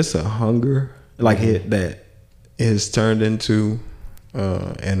 it's a hunger like that has turned into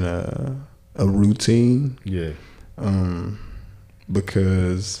a routine. Yeah.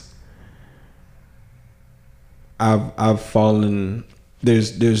 Because I've fallen,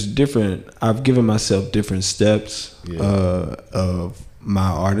 there's different, I've given myself different steps of my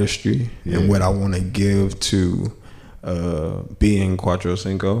artistry and what I want to give to being Cuatro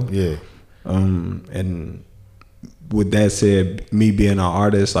Cinco. Yeah. And with that said, me being an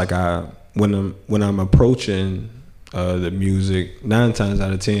artist, like when I'm approaching the music, 9 times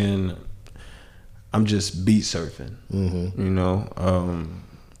out of 10, I'm just beat surfing, you know.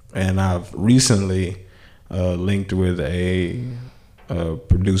 And I've recently linked with a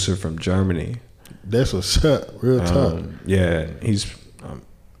producer from Germany. That's what's up, real talk. Yeah, he's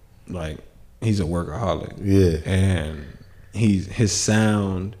he's a workaholic. Yeah, and his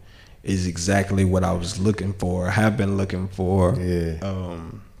sound is exactly what I was looking for, have been looking for. Yeah,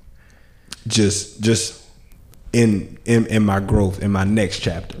 just in my growth, in my next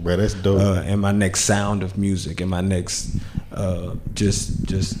chapter. Bro, that's dope. In my next sound of music, in my next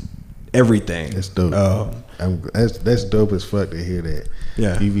just everything. That's dope. That's dope as fuck to hear that.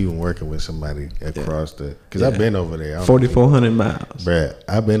 Yeah, you've even working with somebody across because I've been over there. 4,400 miles. Bruh,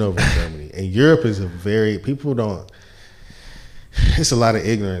 I've been over in Germany, and Europe is it's a lot of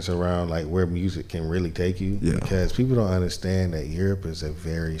ignorance around like where music can really take you, because people don't understand that Europe is a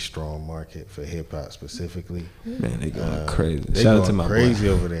very strong market for hip hop specifically. Man, they going crazy. They Shout going out to my crazy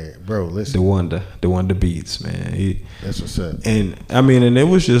boy over there, bro. Listen, the wonder beats, man. That's what's up. And I mean, and it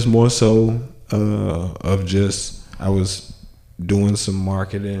was just more so of just I was doing some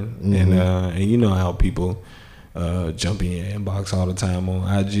marketing, and you know how people jump in your inbox all the time on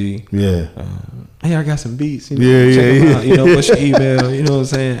IG. Yeah. Hey, I got some beats. You know, check them out. You know, what's your email? You know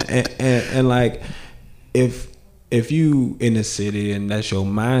what I'm saying? And like, if you in the city and that's your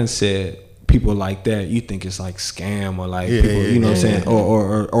mindset, people like that, you think it's like scam or like people, you know what I'm saying,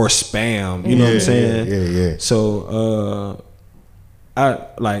 or spam. You know what I'm saying? Yeah. So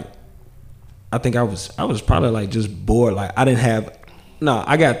I think I was probably like just bored. Like I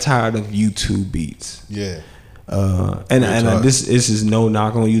got tired of YouTube beats. Yeah. And this is no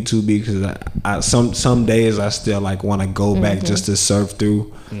knock on YouTube because I some days I still like want to go back just to surf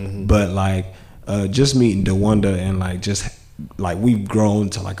through, but like just meeting the Wonder and like just like we've grown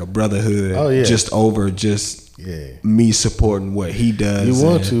to like a brotherhood. Just over me supporting what he does. You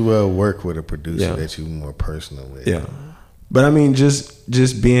want to work with a producer that you're more personal with. Yeah, but I mean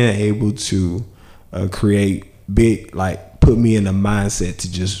just being able to create big, like put me in a mindset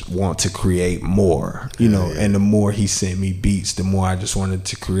to just want to create more, you know. And the more he sent me beats, the more I just wanted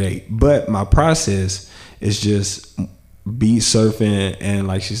to create. But my process is just beat surfing, and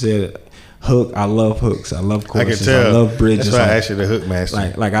like she said, hook. I love hooks. I love choruses. I love bridges. That's why I asked you the hook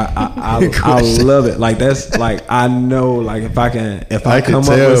master. Like I love it. Like that's like I know like if I come up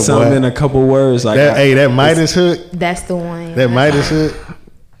with something in a couple words, like that Midas hook. That's the one. That Midas hook.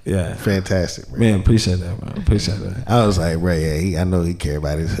 Yeah, fantastic, bro. Man. Appreciate that, man. Appreciate that. I was like, bro, I know he care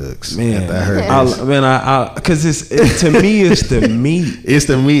about his hooks. Man, I heard because to me, it's the meat. It's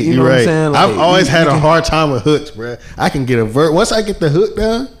the meat. You know right. what I'm saying? Like, I've always had a hard time with hooks, bro. I can get a verse once I get the hook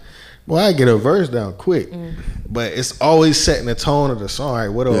down. Well, I get a verse down quick, but it's always setting the tone of the song.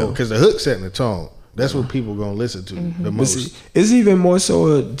 Right? Because the hook setting the tone. That's what people gonna listen to the most. It's even more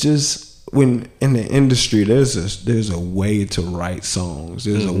so just. When in the industry, there's a way to write songs.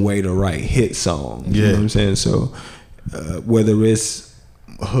 There's a way to write hit songs. You know what I'm saying? So whether it's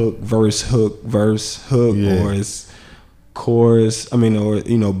hook, verse, or it's chorus, or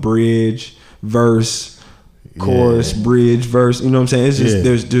you know, bridge, verse, chorus, bridge, verse. You know what I'm saying? It's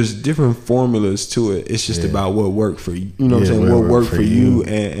just there's different formulas to it. It's just about what worked for you. You know what I'm saying? What worked for you,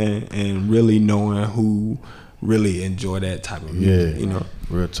 and really knowing who really enjoy that type of music. You know,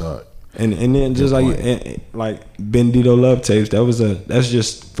 real talk. And then just like Bindy Love Tapes, that's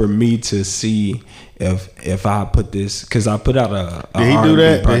just for me to see if I put this, because I put out a did he do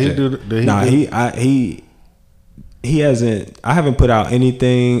that? Project. Did he hasn't. I haven't put out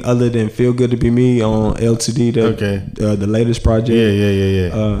anything other than Feel Good to Be Me on L2D. The latest project. Yeah.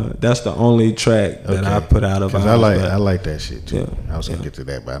 That's the only track that I put out of. Because I like that shit too. I was gonna get to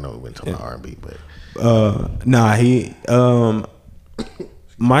that, but I know we went to R&B. But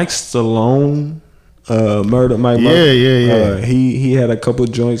Mike Stallone Murder Mike. Yeah. He had a couple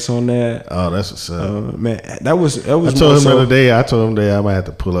joints on that. Oh, that's what's up. Man, that was. I told him the other day. I might have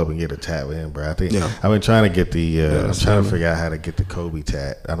to pull up and get a tat with him, bro. I think I've been trying to get the. I'm trying to figure out how to get the Kobe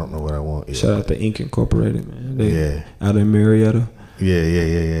tat. I don't know what I want yet. Shout out to Ink Incorporated, man. Out in Marietta.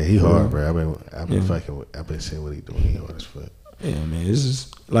 Yeah. He hard, bro. I've been fucking with. I've been seeing what he doing. He hard as fuck. Yeah, man. It's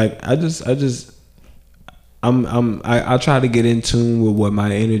just like I try to get in tune with what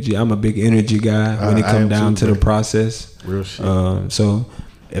my energy. I'm a big energy guy when it comes down to the process. Real shit. So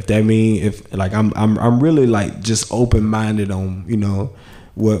if that mean I'm really like just open minded on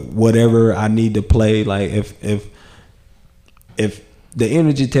whatever I need to play. Like if the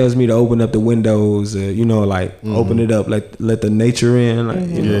energy tells me to open up the windows, open it up, let the nature in.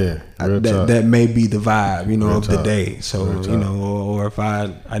 That may be the vibe, of the day. So or if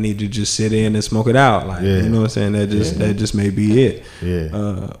I need to just sit in and smoke it out, you know what I'm saying. That just may be it.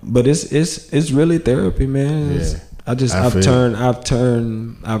 Yeah. But it's really therapy, man. I've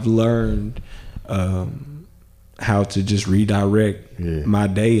learned how to just redirect my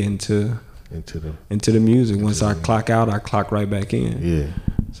day into the music. Once I clock out, I clock right back in. Yeah.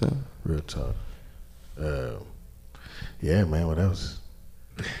 So real talk. Yeah, man. What else?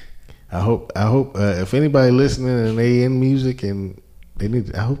 I hope if anybody listening and they in music and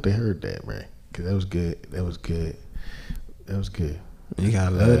I hope they heard that, man. Cause that was good. You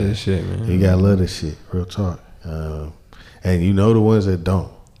gotta love this shit, man. You gotta love this shit. Real talk. And you know the ones that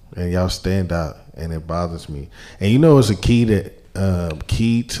don't, and y'all stand out, and it bothers me. And it's a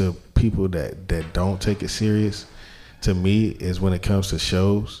key to people that don't take it serious. To me, is when it comes to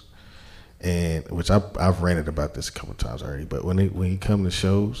shows, and which I've ranted about this a couple times already. But when you come to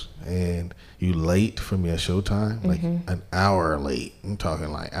shows and you late from your showtime, like an hour late, I'm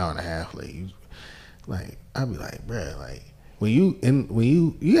talking like hour and a half late. I'd be like, bruh, like. When you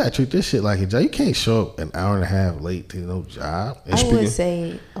gotta treat this shit like a job. You can't show up an hour and a half late to no job. I would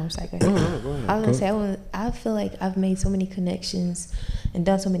say, I'm sorry, go ahead. I was gonna say, I feel like I've made so many connections and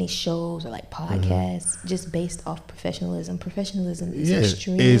done so many shows or like podcasts just based off professionalism. Professionalism is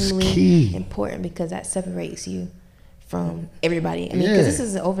extremely important because that separates you from everybody. I mean, because this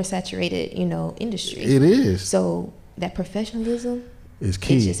is an oversaturated, industry. It is. So that professionalism. It's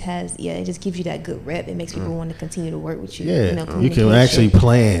key. It just gives you that good rep. It makes people want to continue to work with you. Yeah, you can actually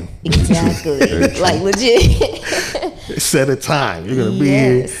plan. Exactly, like legit. Set a time. You're gonna be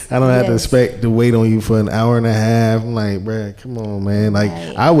here. I don't have to expect to wait on you for an hour and a half. I'm like, bruh, come on, man. Like,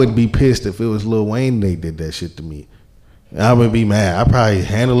 I would be pissed if it was Lil Wayne they did that shit to me. I would be mad. I probably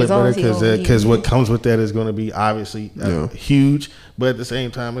handle it better because what comes with that is gonna be obviously huge. But at the same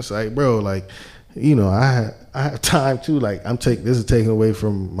time, it's like, bro, like. I have time too. Like this is taken away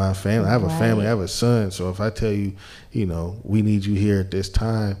from my family. I have a family. I have a son. So if I tell you, we need you here at this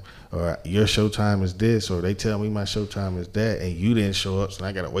time, or your show time is this, or they tell me my show time is that, and you didn't show up, so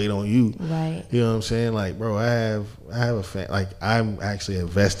I gotta wait on you. Right. You know what I'm saying? Like, bro, I have a like I'm actually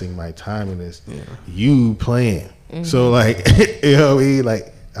investing my time in this. Yeah. You playing. So like, you know what I mean?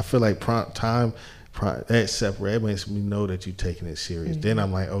 Like I feel like that separate. It makes me know that you're taking it serious. Then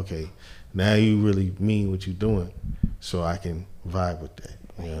I'm like, okay. Now you really mean what you're doing, so I can vibe with that.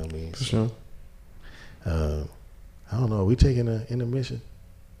 You know what I mean? For sure. I don't know. Are we taking an intermission?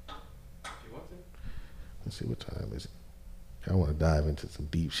 Let's see, what time is it? I want to dive into some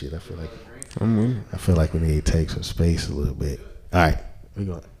deep shit. I feel like we need to take some space a little bit. All right, we're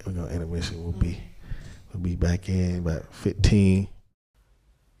gonna intermission. We'll be back in about 15.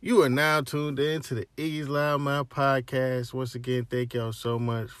 You are now tuned in to the Iggy's Loudmouth podcast. Once again, thank y'all so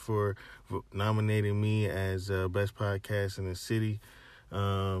much for nominating me as best podcast in the city.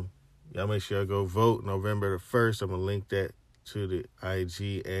 Y'all make sure y'all go vote November the 1st. I'm going to link that to the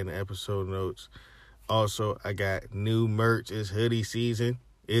IG and the episode notes. Also, I got new merch. It's hoodie season.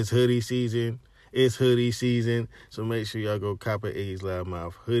 So make sure y'all go cop an Iggy's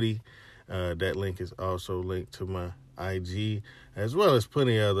Loudmouth hoodie. That link is also linked to my IG, as well as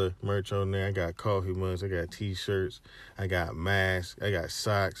plenty of other merch on there. I got coffee mugs, I got t-shirts, I got masks, I got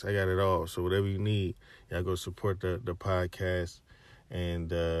socks, I got it all. So whatever you need, y'all go support the podcast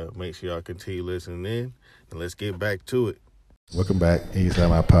and make sure y'all continue listening in. And let's get back to it. Welcome back. He's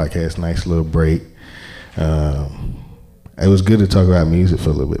on my podcast. Nice little break. It was good to talk about music for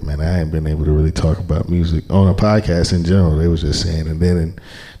a little bit, man. I hadn't been able to really talk about music on a podcast in general. They was just saying, and then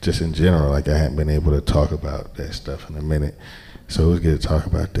just in general, like I hadn't been able to talk about that stuff in a minute. So it was good to talk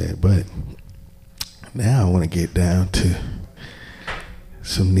about that. But now I want to get down to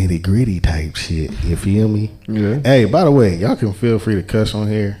some nitty gritty type shit. You feel me? Yeah. Hey, by the way, y'all can feel free to cuss on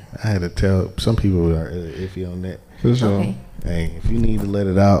here. I had to tell some people are iffy on that. For sure. Okay. Hey, if you need to let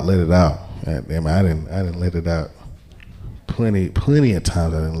it out, let it out. Damn, I didn't let it out. Plenty of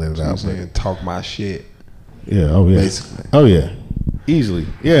times I didn't let it out. Saying, talk my shit. Yeah. Oh yeah. Basically. Oh yeah. Easily.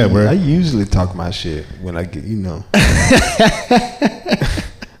 Yeah, bro. I usually talk my shit when I get, 9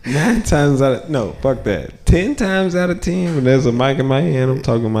 times out of, no, fuck that. 10 times out of 10, when there's a mic in my hand, I'm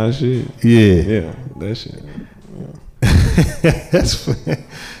talking my shit. Yeah, that shit. Yeah. That's funny.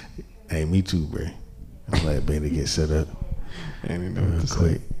 Hey, me too, bro. I'm like, Bindy get set up. Ain't even know what to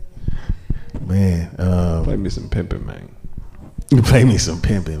quick. say. Man, play me some pimping, man. You play me some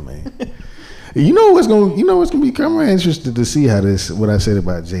pimping, man. You know what's gonna be kind of interested to see how what I said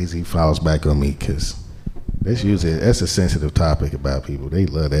about Jay-Z falls back on me, because that's a sensitive topic about people. They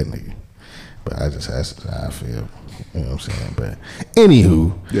love that nigga, but that's how I feel. You know what I'm saying? But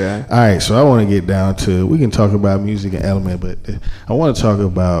anywho, yeah. All right, so I want to get down to, we can talk about music and element, but I want to talk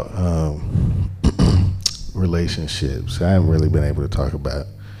about relationships. I haven't really been able to talk about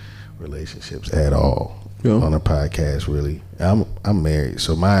relationships at all on a podcast, really. I'm married,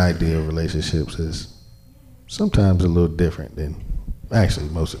 so my idea of relationships is sometimes a little different than, actually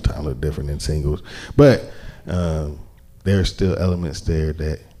most of the time a little different than singles, but there are still elements there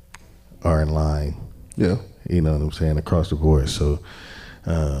that are in line. Yeah. You know what I'm saying, across the board. So,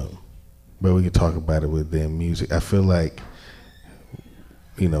 but we can talk about it within music. I feel like,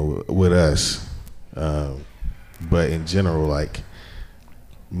 with us, but in general, like,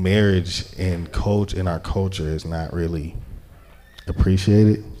 marriage and in our culture is not really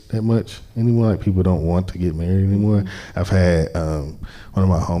appreciated that much anymore. Like, people don't want to get married anymore. I've had one of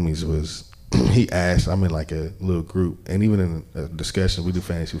my homies he asked, I'm in like a little group, and even in a discussion, we do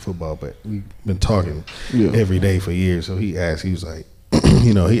fantasy football, but we've been talking every day for years. So he asked, he was like,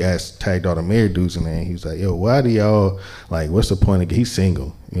 tagged all the married dudes in there, and he was like, yo, why do y'all, like, what's the point of, he's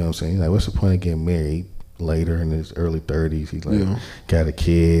single, you know what I'm saying? He's like, what's the point of getting married later in his early 30s? He's like, got a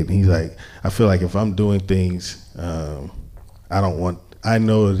kid. He's like, I feel like if I'm doing things, I know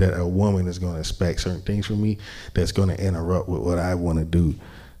that a woman is going to expect certain things from me that's going to interrupt with what I want to do.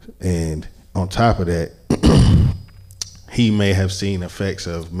 And on top of that, he may have seen effects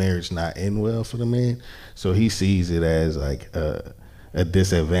of marriage not end well for the man, so he sees it as like a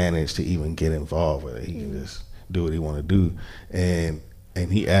disadvantage to even get involved with it. He can just do what he want to do, and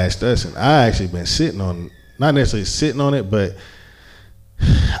he asked us, and I actually been not necessarily sitting on it, but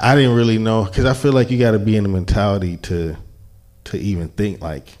I didn't really know, because I feel like you got to be in the mentality to even think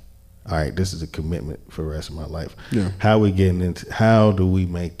like, all right, this is a commitment for the rest of my life. Yeah. How do we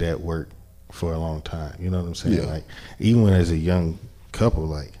make that work for a long time? You know what I'm saying? Yeah. Like, even as a young couple,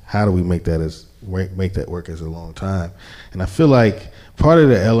 like, how do we make that work as a long time? And I feel like part of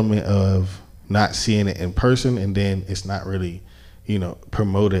the element of not seeing it in person, and then it's not really,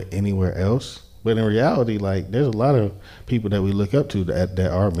 promoted anywhere else. But in reality, like, there's a lot of people that we look up to that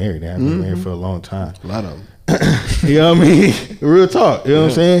are married. They have been married for a long time. A lot of them. You know what I mean? Real talk. You know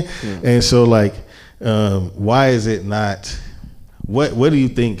what I'm saying? Yeah. And so, like, why is it not? What do you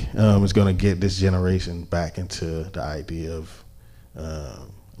think is going to get this generation back into the idea of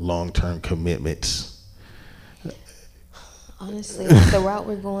long-term commitments? Honestly, the route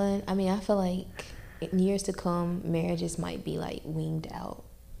we're going, I mean, I feel like in years to come, marriages might be like winged out.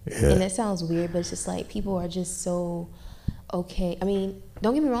 Yeah. And that sounds weird, but it's just like people are just so okay. I mean,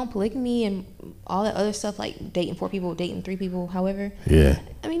 don't get me wrong, polygamy and all that other stuff, like dating 4 people, dating 3 people, however. Yeah.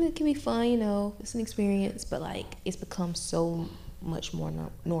 I mean, it can be fun, it's an experience, but like it's become so much more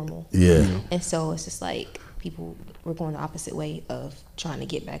normal. Yeah. And so it's just like we're going the opposite way of trying to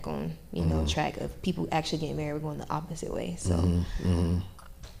get back on, track of people actually getting married. We're going the opposite way. So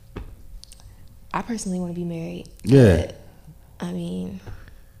I personally want to be married. Yeah. But, I mean,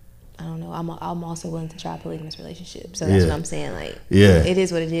 I don't know. I'm also willing to try a polygamous relationship. So that's what I'm saying. Like, it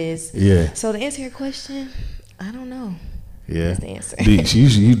is what it is. Yeah. So to answer your question, I don't know. Yeah. That's the answer.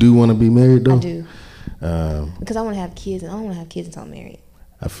 You do want to be married though? I do. Because I want to have kids, and I don't want to have kids until I'm married.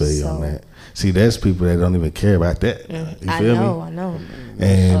 I feel you on that. See, there's people that don't even care about that. You feel me? I know.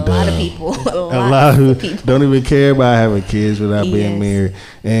 And a lot of people. A lot of people don't even care about having kids without being married.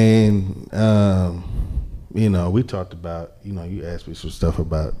 And we talked about, you asked me some stuff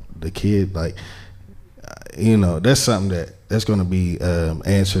about the kid, like, that's something that's going to be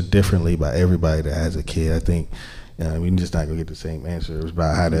answered differently by everybody that has a kid. I think we're just not going to get the same answer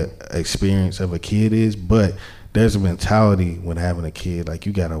about how the experience of a kid is, but there's a mentality when having a kid, like,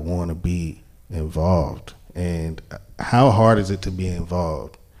 you got to want to be involved. And how hard is it to be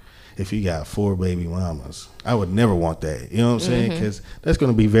involved if you got 4 baby mamas? I would never want that. You know what I'm saying? Because that's going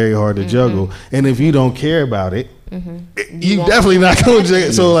to be very hard to juggle. And if you don't care about it, you definitely not going to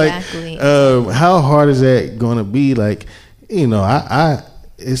juggle. So, like, how hard is that going to be? Like, I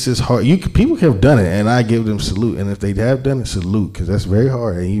it's just hard. People have done it, and I give them salute. And if they have done it, salute, because that's very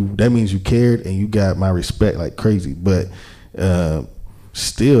hard. And that means you cared, and you got my respect like crazy. But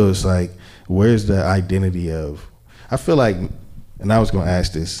still, it's like, where's the identity of? I feel like, and I was gonna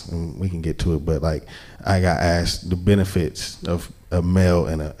ask this, and we can get to it, but like I got asked the benefits of a male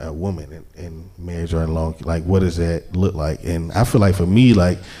and a woman in marriage or in long. Like, what does that look like? And I feel like for me,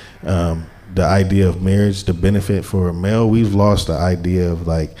 like. The idea of marriage, the benefit for a male, we've lost the idea of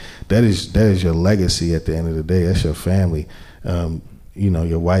like that is your legacy at the end of the day. That's your family.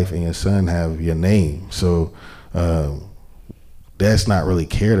 Your wife and your son have your name, so that's not really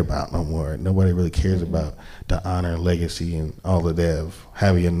cared about no more. Nobody really cares about the honor and legacy and all of that of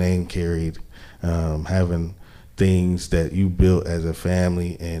having your name carried, having things that you built as a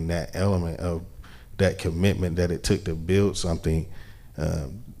family, and that element of that commitment that it took to build something.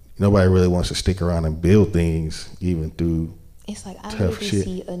 Nobody really wants to stick around and build things, even through it's like I tough literally shit.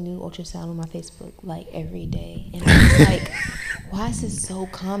 see a new ultrasound on my Facebook like every day, and I'm like, why is this so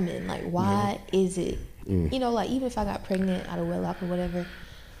common? Like, why is it? Like even if I got pregnant out of wedlock or whatever,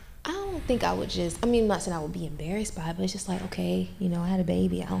 I don't think I would just. I mean, I'm not saying I would be embarrassed by it, but it's just like, okay, I had a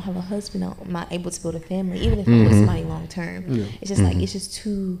baby. I don't have a husband. I'm not able to build a family, even if I'm with somebody long term. It's just like it's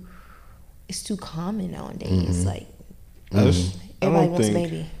too common nowadays. Like everybody wants a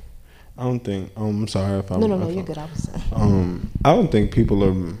baby. I don't think. I'm sorry if I'm. No, you're good. I was. I don't think people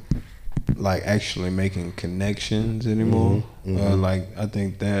are like actually making connections anymore. Like I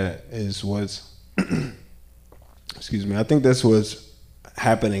think that is what's. Excuse me. I think that's what's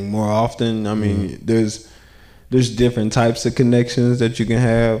happening more often. I mean, there's different types of connections that you can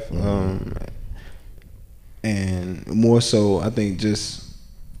have, and more so, I think just.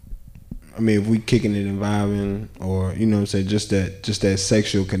 I mean, if we kicking it and vibing, or just that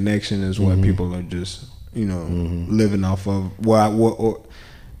sexual connection is what people are just living off of. Or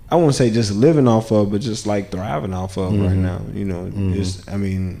I won't say just living off of, but just like thriving off of right now. It's, I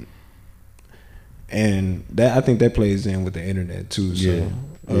mean, and that I think that plays in with the internet too. So,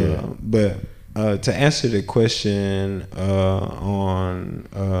 but to answer the question on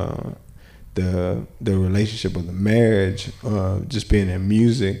the relationship of the marriage, just being in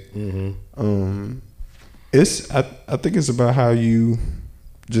music, it's I think it's about how you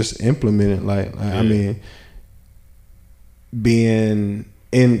just implement it. Like I mean, being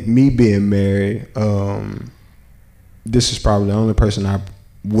married, this is probably the only person I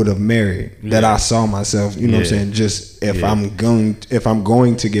would have married that I saw myself. You know what I'm saying? Just if I'm going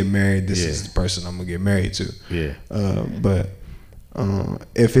to get married, this is the person I'm gonna get married to. But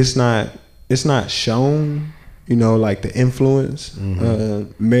if it's not shown, like the influence.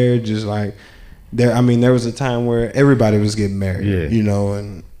 Marriage is like there. I mean, there was a time where everybody was getting married,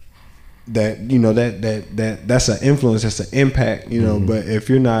 and that's an influence, that's an impact, But if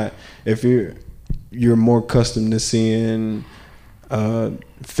you're more accustomed to seeing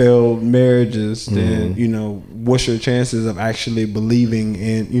failed marriages, then what's your chances of actually believing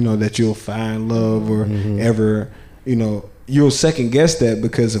in that you'll find love or ever you'll second guess that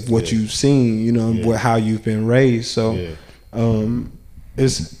because of what you've seen, how you've been raised. So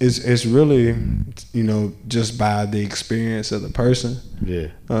it's really just by the experience of the person,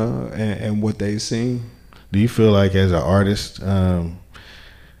 and what they've seen. Do you feel like as an artist,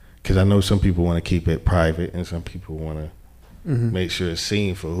 because I know some people want to keep it private and some people want to make sure it's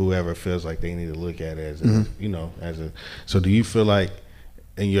seen for whoever feels like they need to look at it as so do you feel like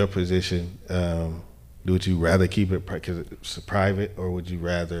in your position, would you rather keep it because it's private, or would you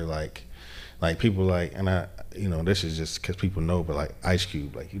rather like people like, and I this is just because people know, but like Ice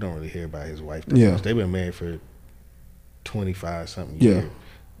Cube, like you don't really hear about his wife that much. They've been married for 25 something years.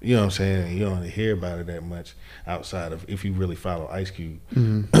 You know what I'm saying? You don't really hear about it that much outside of if you really follow Ice Cube.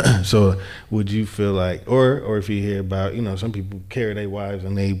 So would you feel like, or if you hear about, some people carry their wives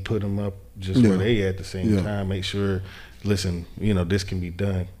and they put them up just where they at the same time, make sure, listen, this can be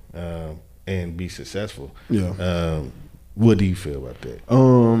done and be successful. What do you feel about that?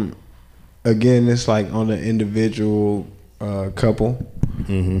 Again, it's like on the individual couple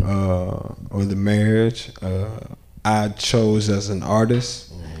or the marriage. I chose as an artist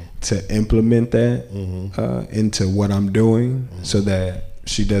to implement that into what I'm doing, so that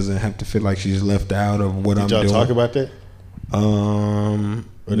she doesn't have to feel like she's left out of what I'm doing. Did y'all talk about that?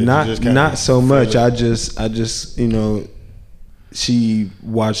 Not so much. I just she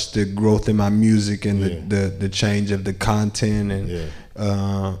watched the growth in my music and the change of the content, and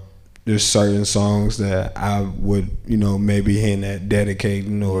there's certain songs that I would maybe hint at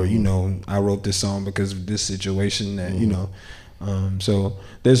dedicating, or I wrote this song because of this situation that So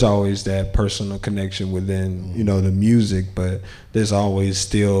there's always that personal connection within, you know, the music, but there's always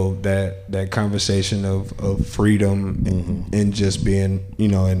still that conversation of freedom and just being, you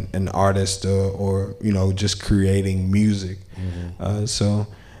know, an artist or you know, just creating music. So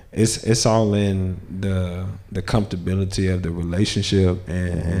it's all in the comfortability of the relationship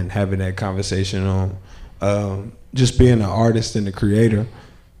and having that conversation on just being an artist and a creator.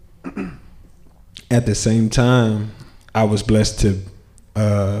 At the same time, I was blessed to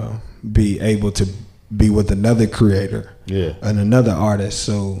be able to be with another creator and another artist.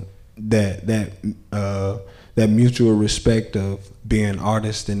 So that mutual respect of being an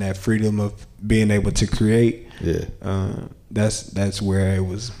artist and that freedom of being able to create. That's where it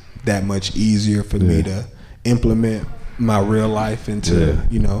was that much easier for me to implement my real life into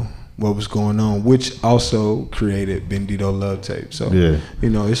you know, what was going on, which also created Bindy Love Tape. So you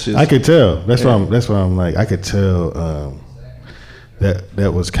know, it's just, I could tell. That's why I'm like, I could tell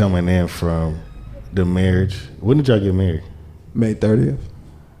that was coming in from the marriage. When did y'all get married? May 30th.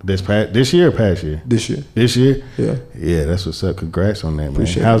 This year or past year? This year. This year? Yeah, that's what's up. Congrats on that, man.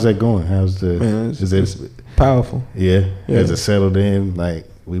 Appreciate How's that going? How's the man? is it powerful? Has it settled in, like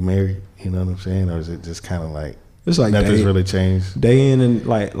we married, you know what I'm saying? Or is it just kind of like it's like nothing's really changed? Day in and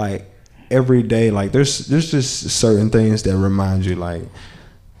like every day, like there's just certain things that remind you, like,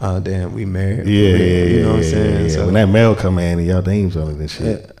 oh damn, we married. You know what I'm saying? Yeah. So, when that mail come in and y'all names on it and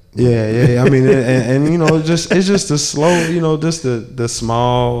shit. Yeah. I mean, and you know, it's just the slow, you know, just the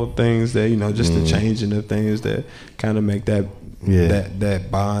small things that, you know, just the changing of things that kind of make that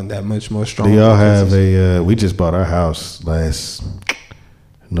bond that much more strong. Do y'all have we just bought our house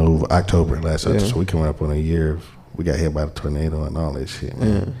October, so we coming up on a year. We got hit by the tornado and all that shit,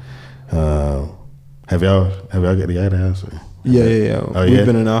 man. Have y'all got the other house? Or? Yeah. Oh, We've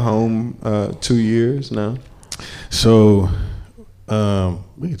been in our home 2 years now. So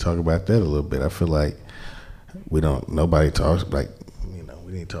we can talk about that a little bit. I feel like nobody talks, like, you know,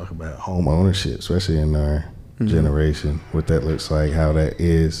 we need to talk about home ownership, especially in our generation, what that looks like, how that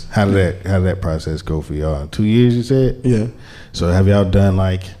is, how did that process go for y'all? 2 years, you said? Yeah. So have y'all done,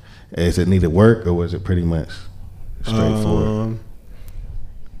 like, has it needed work, or was it pretty much straightforward?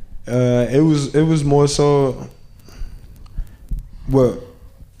 It was more so what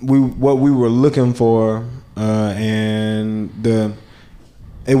we were looking for, and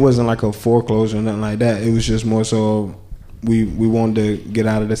it wasn't like a foreclosure or nothing like that. It was just more so we wanted to get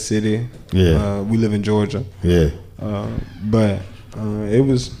out of the city. Yeah. We live in Georgia. Yeah. But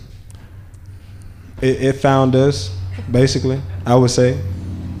it found us, basically, I would say.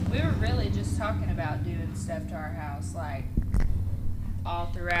 We were really just talking about doing stuff to our house, like,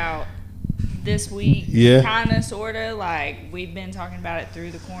 all throughout this week. Yeah. Kind of, sort of. Like, we've been talking about it through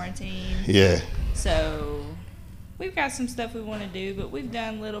the quarantine. Yeah. So, we've got some stuff we want to do, but we've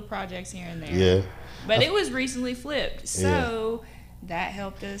done little projects here and there. Yeah. But it was recently flipped. So, that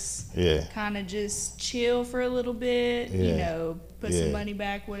helped us kind of just chill for a little bit, you know, put some money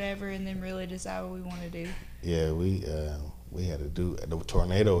back, whatever, and then really decide what we want to do. Yeah, we had to do, the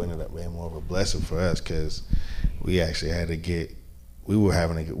tornado ended up being more of a blessing for us, because we actually had to get, we were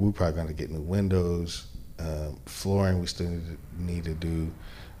probably going to get new windows, flooring we still need to do,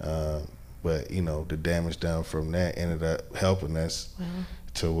 but, you know, the damage done from that ended up helping us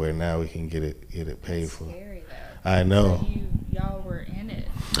to where now we can get it paid for. Scary, though. I know. So y'all were in it.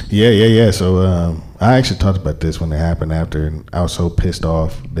 Yeah. So I actually talked about this when it happened after, and I was so pissed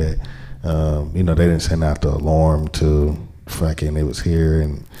off that you know, they didn't send out the alarm to fucking it was here,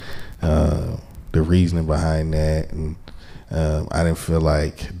 and the reasoning behind that, and I didn't feel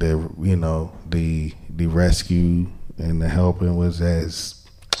like the rescue and the helping was as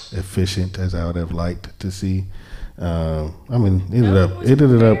efficient as I would have liked to see. I mean, it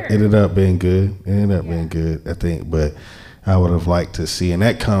ended up being good. It ended up being good, I think, but I would have liked to see, and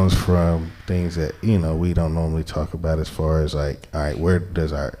that comes from things that, you know, we don't normally talk about, as far as like, all right,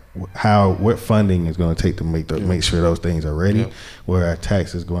 what funding is going to take to make sure those things are ready, where our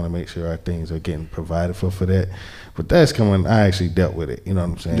tax is going to make sure our things are getting provided for that. But that's coming. I actually dealt with it. You know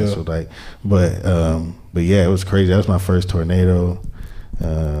what I'm saying? Yeah. So like, but yeah, it was crazy. That was my first tornado.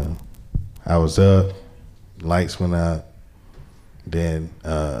 I was up, lights went out. Then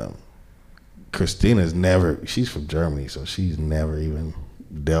Christina's she's from Germany, so she's never even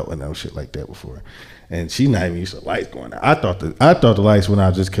dealt with no shit like that before. And she's not even used to lights going out. I thought the lights went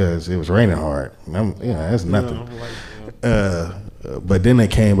out just because it was raining hard. That's nothing. But then they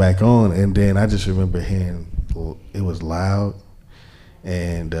came back on, and then I just remember hearing it was loud,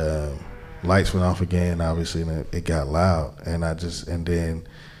 and lights went off again, obviously, and it got loud. And then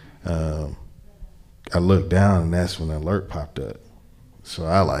I looked down, and that's when the alert popped up. So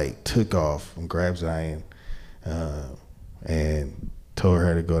I like took off and grabbed Zion, and told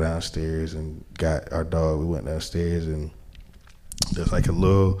her to go downstairs and got our dog. We went downstairs, and there's like a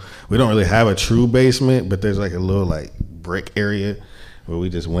little, we don't really have a true basement, but there's like a little like brick area where we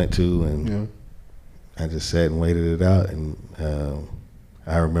just went to, and I just sat and waited it out. And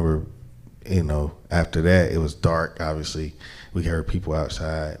I remember, you know, after that, it was dark, obviously. We heard people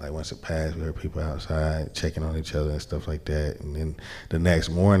outside. Like once it passed, we heard people outside checking on each other and stuff like that. And then the next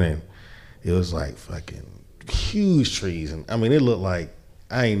morning, it was like fucking huge trees. And I mean, it looked like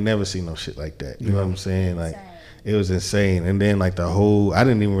I ain't never seen no shit like that. You know what I'm saying? Like, it was insane. And then like the whole, I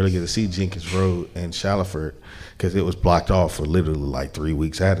didn't even really get to see Jenkins Road and Shallowford because it was blocked off for literally like 3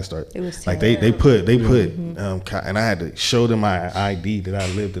 weeks. I had to start. It was like they put and I had to show them my ID that I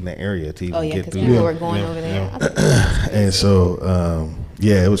lived in the area to even get through. People were going over there. And so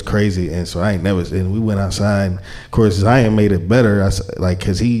it was crazy. And so I ain't never. And we went outside. Of course, Zion made it better.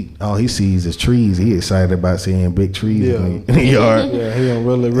 Cause all he sees is trees. He excited about seeing big trees in the yard. Yeah, he don't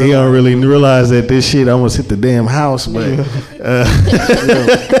really realize that this shit almost hit the damn house. But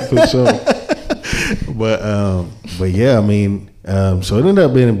for sure. But yeah, I mean, so it ended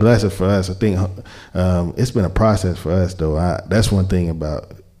up being a blessing for us. I think it's been a process for us, though. That's one thing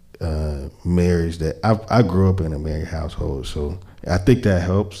about marriage that I grew up in a married household, so I think that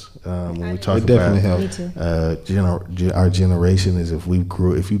helps when we talk about. It definitely helps. Our generation is if you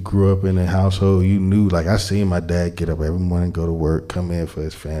grew up in a household, you knew. Like I seen my dad get up every morning, go to work, come in for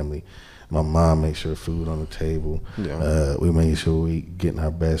his family. My mom made sure food on the table. Yeah. We made sure we getting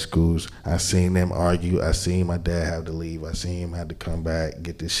our best schools. I seen them argue. I seen my dad have to leave. I seen him have to come back,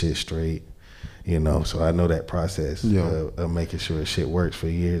 get this shit straight. You know, so I know that process of making sure shit works for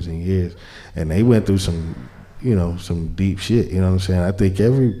years and years. And they went through some deep shit. You know what I'm saying? I think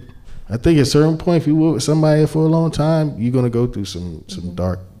at a certain point, if you were with somebody for a long time, you're gonna go through some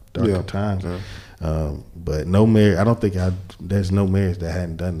darker times. Yeah. But no marriage. I don't think there's no marriage that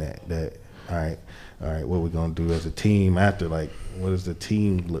hadn't done that. All right, what we gonna do as a team after? Like, what does the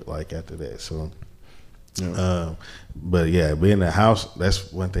team look like after that? So, but yeah, being in the house,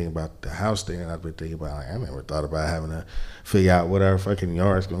 that's one thing about the house thing. I've been thinking about. Like, I never thought about having to figure out what our fucking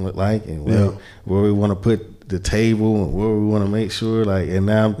yard's gonna look like and where we want to put the table and where we want to make sure. Like, and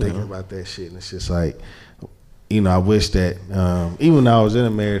now I'm thinking about that shit, and it's just like, you know, I wish that even though I was in a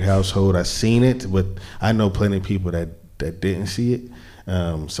married household, I seen it, but I know plenty of people that didn't see it.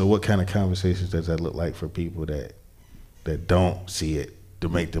 So what kind of conversations does that look like for people that don't see it to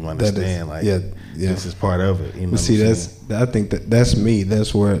make them understand this is part of it? You know, see, I think that's me.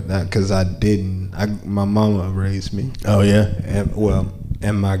 That's where because my mama raised me. Oh yeah,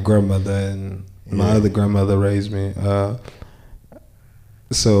 and my grandmother and my other grandmother raised me.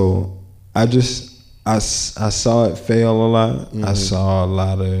 So I saw it fail a lot. Mm-hmm. I saw a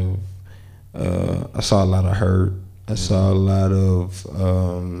lot of hurt. I saw a lot of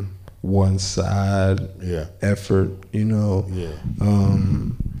one side effort, you know. Yeah.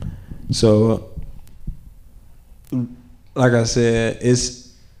 So, like I said,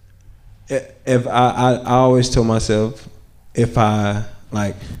 if I always told myself if I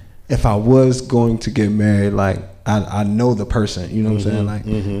was going to get married, like I know the person, you know what I'm saying, like,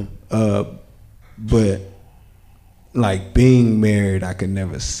 but like being married, I could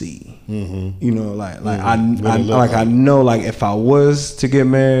never see. Mm-hmm. You know, I know, like if I was to get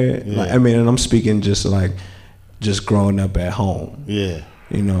married, like I mean, and I'm speaking just growing up at home. Yeah,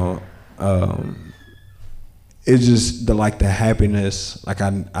 you know, it's just the happiness. Like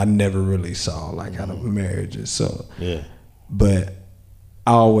I never really saw out of marriages. So but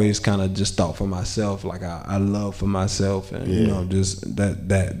I always kind of just thought for myself. Like I love for myself, and you know, just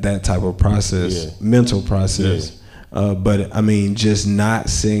that type of process, mental process. But I mean, just not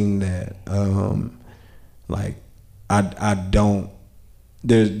seeing that, like I don't.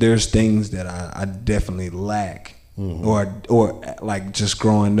 There's things that I definitely lack, or like just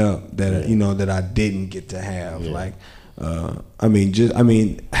growing up that you know that I didn't get to have. Like, I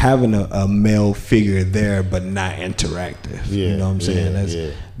mean, having a male figure there, but not interactive. You know what I'm saying?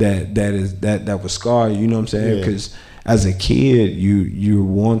 That was scarred. You know what I'm saying? Because as a kid, you're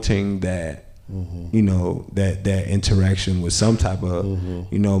wanting that. You know, that interaction with some type of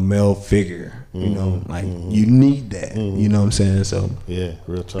you know, male figure, you know, like you need that, you know what I'm saying? So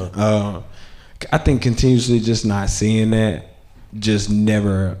real talk. I think continuously just not seeing that,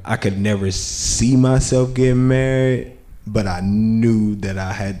 I could never see myself getting married, but I knew that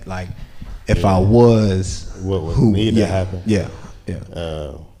I had, like, if I was, what would need to happen?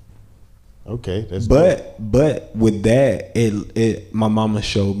 Okay, that's but with that, it my mama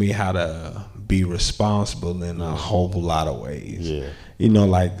showed me how to be responsible in a whole lot of ways. Yeah. You know,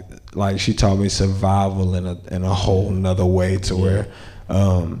 like she taught me survival in a whole nother way to where,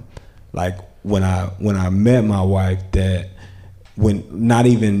 like when I met my wife, that when not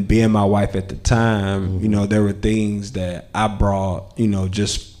even being my wife at the time, you know, there were things that I brought, you know,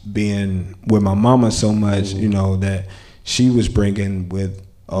 just being with my mama so much, you know, that she was bringing with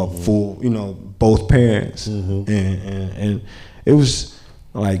a full, you know, both parents, and it was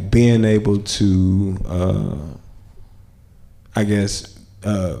like being able to, I guess,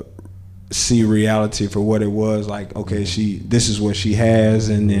 see reality for what it was. Like, okay, this is what she has,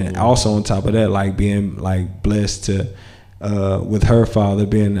 and then also on top of that, like being like blessed to, with her father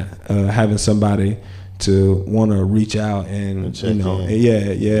being having somebody to want to reach out and you know,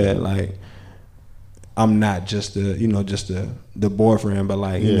 like I'm not just the boyfriend, but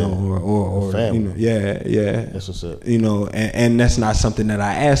like you know, or family. you know, That's what's up. You know, and that's not something that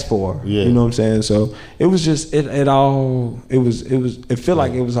I asked for. Yeah. You know what I'm saying? So it was just it felt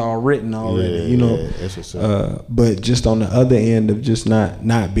like it was all written already. You know, that's what's up. but just on the other end of just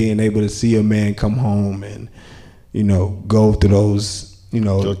not being able to see a man come home and, you know, go through those, you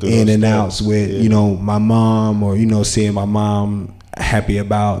know, in and outs with, you know, my mom, or, you know, seeing my mom happy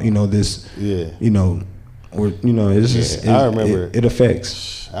about, you know, this, you know, or, you know, it's just, I remember it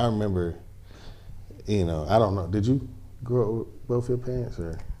affects. I remember, you know, I don't know, did you grow up with both your parents,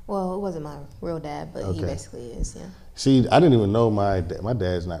 or? Well, it wasn't my real dad, but he basically is, yeah. See, I didn't even know my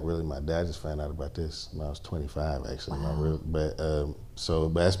dad's not really my dad. I just found out about this when I was 25, actually. Wow. But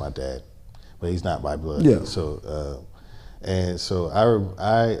that's my dad, but he's not by blood. Yeah. So, and so I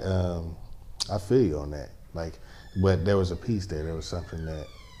feel you on that. Like, but there was a piece there. There was something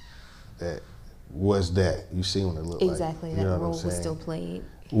that was that you see what it looked Exactly, like. that You know role what I'm was saying? still played.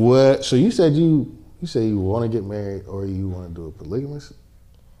 What? So you said you want to get married, or you want to do a polygamous?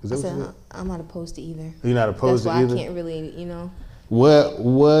 Is that I what you said, said? I'm not opposed to either. You're not opposed That's to why either? I can't really, you know.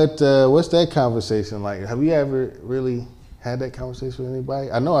 What's that conversation like? Have you ever really had that conversation with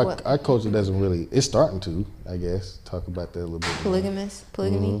anybody? I know our culture doesn't really. It's starting to, I guess, talk about that a little bit. Polygamy.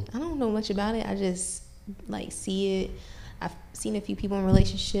 Mm-hmm. I don't know much about it. I just like see it. I've seen a few people in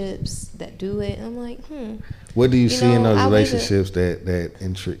relationships that do it, and I'm like, What do you see in those relationships that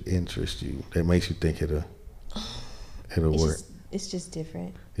interest you? That makes you think it'll work? It's just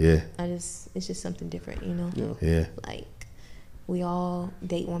different. Yeah. It's just something different, you know. Yeah. Like, we all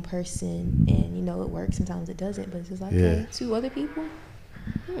date one person, and you know it works. Sometimes it doesn't, but it's just like two other people.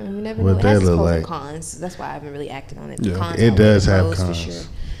 You never know. It has its pros and cons. That's why I haven't really acted on it. The cons it does have pros cons for sure.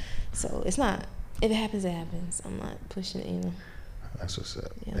 So it's not. If it happens, it happens. I'm not pushing it, you know. That's what's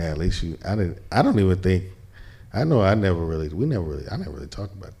up. Yeah. At least I don't even think. I know I never really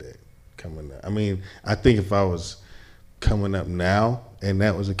talked about that coming up. I mean, I think if I was coming up now and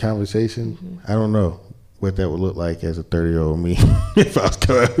that was a conversation, I don't know what that would look like as a 30-year-old me if I was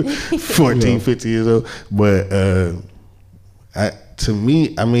coming 14, 15 years old. But to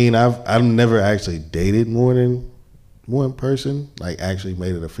me, I mean, I've never actually dated more than one person, like actually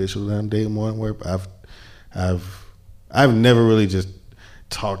made it official that I'm dating more than one. But I've never really just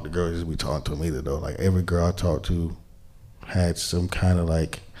talked to girls just be talking to them either though. Like every girl I talked to had some kind of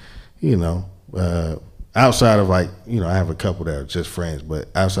like, you know, outside of like, you know, I have a couple that are just friends, but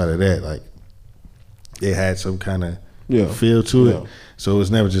outside of that, like it had some kind of feel to it. So it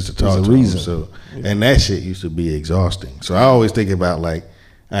was never just to talk to them. So, and that shit used to be exhausting. So I always think about like,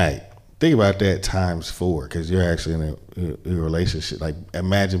 all right, think about that times 4, because you're actually in a relationship. Like,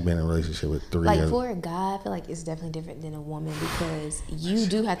 imagine being in a relationship with 3 Like, other. for a guy, I feel like it's definitely different than a woman, because you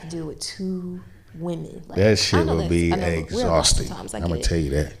do have to deal with 2 women. Like, that shit will be exhausting. I'm going to tell you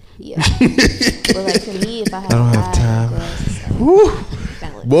that. Yeah. But like for me, if I have time.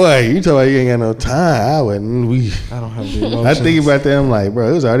 Boy, you talking about you ain't got no time. I don't have the emotions. I think about that. I'm like, bro,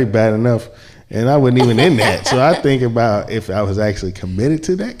 it was already bad enough, and I wasn't even in that. So I think about if I was actually committed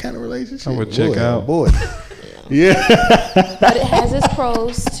to that kind of relationship. I would check out. Boy. Yeah. But it has its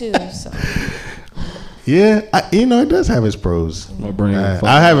pros too. So. Yeah, it does have its pros. My brain.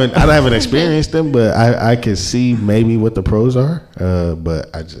 I haven't experienced them, but I can see maybe what the pros are. But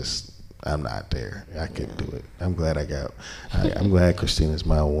I'm not there. I can't do it. I'm glad I'm glad Christina's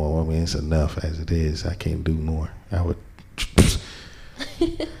my one. I mean, it's enough as it is. I can't do more. I would.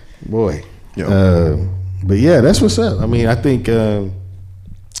 Boy. But yeah, that's what's up. I mean, I think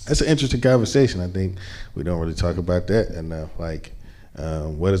that's an interesting conversation. I think we don't really talk about that enough. Like,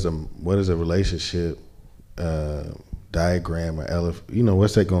 what is a relationship diagram or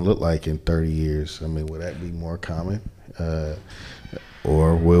what's that going to look like in 30 years? I mean, will that be more common?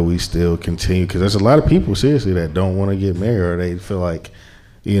 Or will we still continue? Because there's a lot of people, seriously, that don't want to get married, or they feel like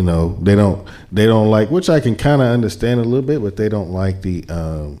You know, they don't like, which I can kind of understand a little bit, but they don't like the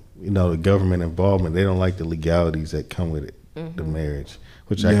the government involvement. They don't like the legalities that come with it, the marriage,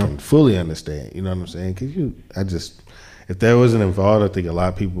 which I can fully understand. You know what I'm saying? Because if that wasn't involved, I think a lot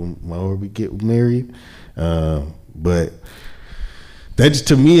of people more would get married. But that just,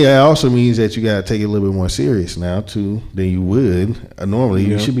 to me, it also means that you got to take it a little bit more serious now too than you would normally.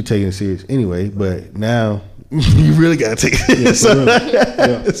 You should be taking it serious anyway, but now you really got to take it.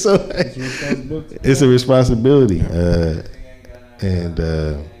 So it's a responsibility,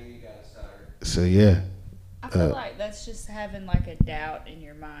 so yeah. I feel like that's just having like a doubt in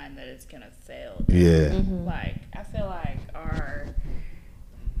your mind that it's gonna fail. Yeah. Like I feel like our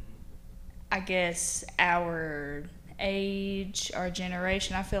age, our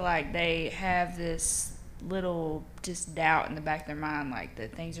generation, I feel like they have this little just doubt in the back of their mind, like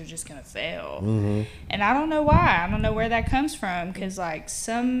that things are just gonna fail. And I don't know why. I don't know where that comes from, because like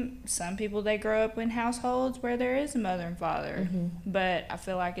some people, they grow up in households where there is a mother and father, but I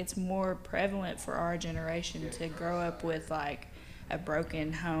feel like it's more prevalent for our generation to grow up with like a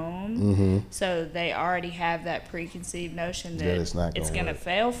broken home, so they already have that preconceived notion that it's gonna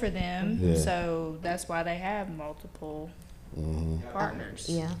fail for them. So that's why they have multiple partners.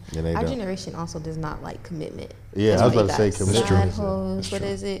 Our generation also does not like commitment. I was about to say commitment. What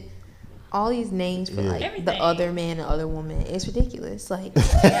is it? All these names for like everything. The other man and other woman. It's ridiculous. Like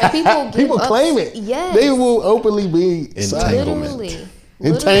people claim it. Yes, they will openly be entanglement.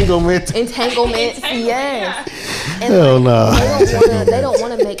 Entanglement. Yes. And hell no. They don't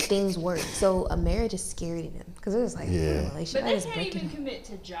want to make things work. So a marriage is scary to them because it's like, but they can't even commit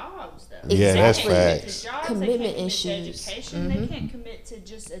to jobs though. Exactly. Yeah, that's facts. Commitment issues. Education. They can't commit to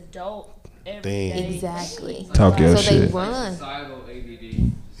just adult everyday. Exactly. Talk your shit. So they run.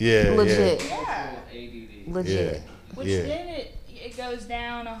 Legit. Legit. Which then it goes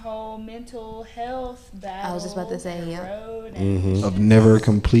down a whole mental health battle. I was just about to say, of never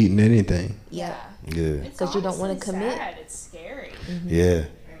completing anything. Yeah. Because you don't want to commit. It's scary. Yeah.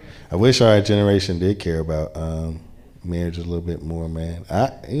 I wish our generation did care about marriage a little bit more, man.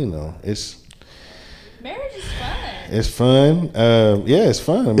 Marriage is fun. It's fun. It's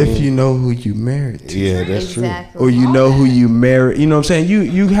fun. I mean, if you know who you married to. Yeah, that's true. Or you know who you marry. You know what I'm saying? You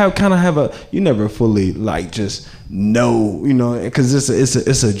you never fully like just know, because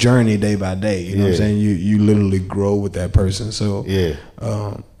it's a journey day by day. You know what I'm saying? You literally grow with that person. So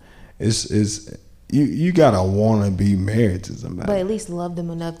it's you gotta want to be married to somebody, but at least love them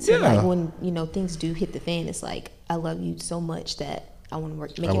enough to like when things do hit the fan. It's like, I love you so much that I want to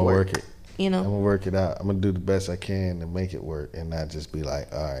make it work. I'm gonna work it out. I'm gonna do the best I can to make it work, and not just be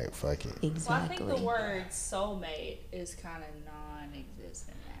like, all right, fuck it. Exactly. Well, I think the word soulmate is kind of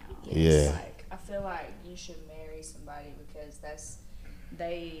non-existent now. Yeah. Like, I feel like you should marry somebody because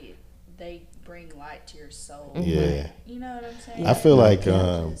they bring light to your soul. Yeah. You know what I'm saying? I feel like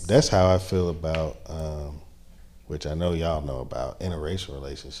that's how I feel about, which I know y'all know about, interracial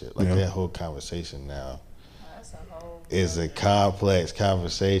relationship. Like that whole conversation now is a complex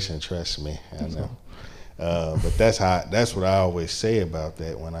conversation. Trust me, I know. But that's what I always say about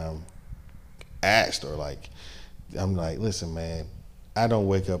that when I'm asked, or like, I'm like, listen, man, I don't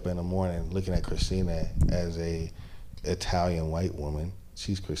wake up in the morning looking at Christina as a Italian white woman.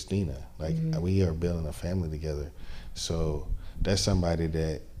 She's Christina. Like, we are building a family together. So that's somebody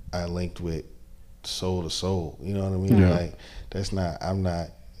that I linked with soul to soul. You know what I mean? Yeah. Like, I'm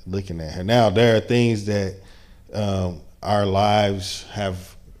not looking at her. Now, there are things that our lives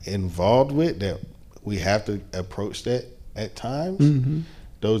have involved with that we have to approach that at times,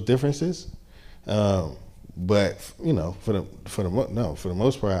 those differences. But for the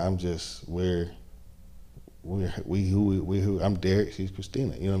most part, I'm just I'm Derek, she's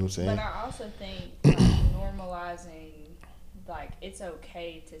Christina. You know what I'm saying? But I also think normalizing, like, it's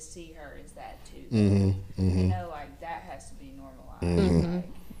okay to see her as that too. Like, that has to be normalized. Like,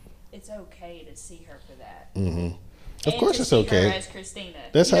 it's okay to see her for that. Of course, it's okay. Her as Christina.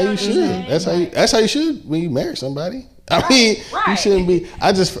 That's how you should. That's how you should when you marry somebody. I mean, you shouldn't be.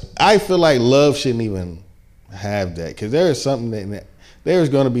 I feel like love shouldn't even have that, because there is something that there's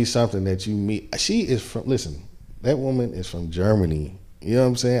going to be something that you meet. She is from. Listen, that woman is from Germany. You know what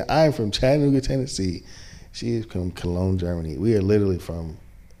I'm saying? I'm from Chattanooga, Tennessee. She is from Cologne, Germany. We are literally from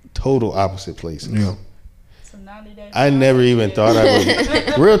total opposite places. Yeah. Some 90 Day I never even thought I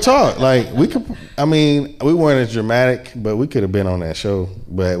would. Real talk, like we could. I mean, we weren't as dramatic, but we could have been on that show.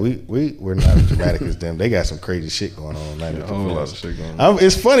 But we were not as dramatic as them. They got some crazy shit going on. A whole lot of shit going on.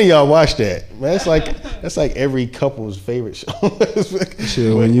 It's funny y'all watch that. Man, that's like every couple's favorite show.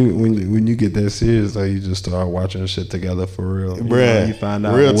 Shit, when you get that serious, like you just start watching shit together for real. Bruh, you find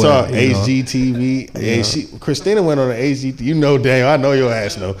out real talk. you know. HGTV. Yeah. Christina went on the HGTV. You know, Daniel. I know your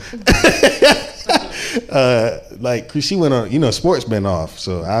ass know. Like she went on, sports been off,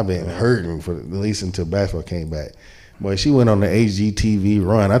 so I've been hurting for at least until basketball came back. But she went on the HGTV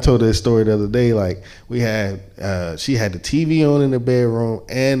run. I told her this story the other day. Like she had the TV on in the bedroom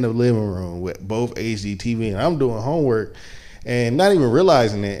and the living room with both HGTV, and I'm doing homework and not even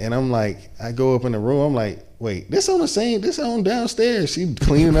realizing it. And I'm like, I go up in the room. I'm like, wait, this on downstairs. She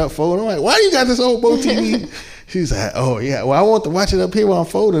cleaning up, folding. I'm like, why you got this old Bo TV? She's like, oh yeah, well I want to watch it up here while I'm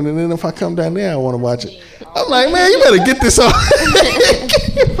folding, and then if I come down there, I want to watch it. I'm like, man, you better get this on.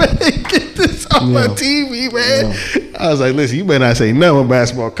 Get this on my TV, man. I was like, listen, you better not say nothing when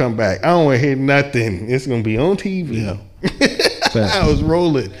basketball come back. I don't want to hear nothing. It's gonna be on TV. Yeah. I was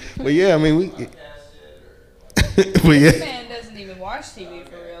rolling, but yeah, I mean but yeah. This man doesn't even watch TV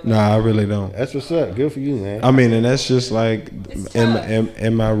for real. Nah, I really don't. That's what's up. Good for you, man. I mean, and that's just like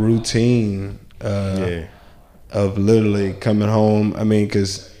in my routine. Of literally coming home. I mean,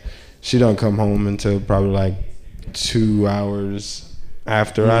 because she don't come home until probably like 2 hours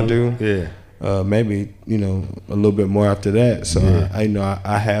after I do. Yeah. Maybe, a little bit more after that. So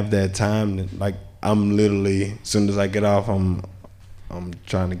I have that time that, like, I'm literally, as soon as I get off, I'm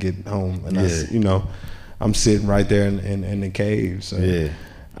trying to get home, and I'm sitting right there in the cave. So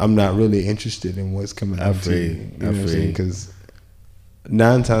I'm not really interested in what's coming out to you. You know what I'm saying? Because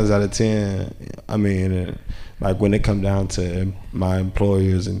 9 times out of 10, I mean, like when it come down to my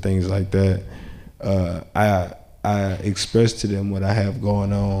employers and things like that, I express to them what I have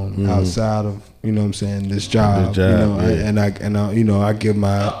going on outside of, this job. And I give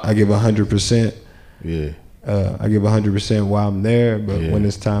 100%. Yeah. I give 100% while I'm there, but when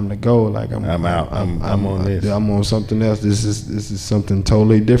it's time to go, like I'm out. I'm on this. I'm on something else. This is something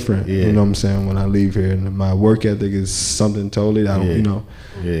totally different. Yeah. You know what I'm saying? When I leave here, and my work ethic is something totally.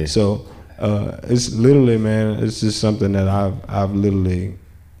 Yeah. So it's literally, man. It's just something that I've literally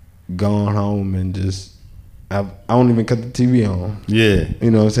gone home and just I don't even cut the TV on. Yeah. You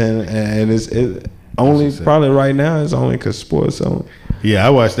know what I'm saying? And it's only probably right now. It's only because sports on. Yeah,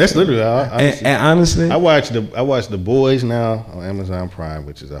 I watched. That's literally. And honestly, I watch The Boys now on Amazon Prime,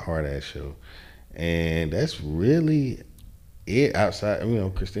 which is a hard ass show, and that's really it. Outside,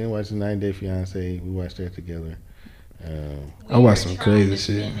 Christine watches 90 Day Fiance. We watched that together. I watched some crazy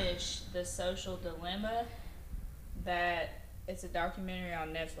shit. Finish The Social Dilemma. That it's a documentary on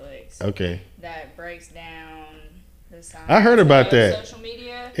Netflix. Okay. That breaks down the science. I heard about that. Social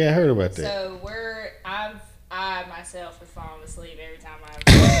media. Yeah, I heard about that. So I myself have fallen asleep every time I've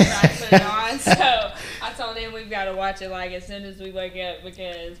tried to put it on. So I told him we've got to watch it like as soon as we wake up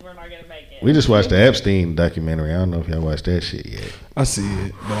because we're not gonna make it. We just watched the Epstein documentary. I don't know if y'all watched that shit yet. I see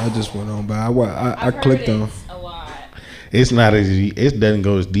it, but I just went on by. I clicked on. A lot. It's not as it doesn't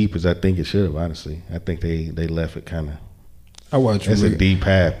go as deep as I think it should have. Honestly, I think they left it kind of. I watched. That's a deep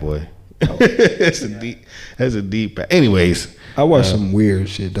path, boy. That's a deep path. Anyways. I watch some weird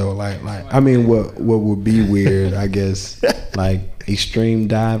shit though, like I mean, what would be weird? I guess like extreme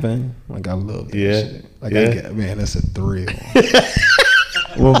diving. Like I love that shit. Like man, that's a thrill.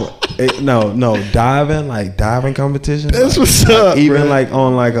 No, diving competition. That's like, what's up. Even bro. like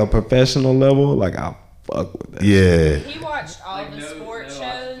on like a professional level, like I fuck with that. Yeah. He watched all the sports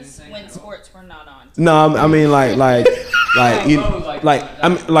shows when sports were not on. No, I mean I like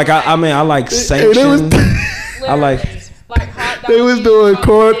sanctioned. I like. Like hot dog. They was doing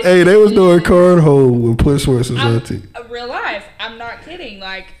cornhole when Push Horse was on TV. Real life. I'm not kidding.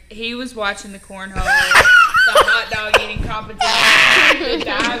 Like he was watching the cornhole, the hot dog eating competition, the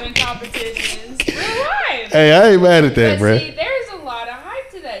diving competitions. Real life. Hey, I ain't mad at that, bro. See, there's a lot of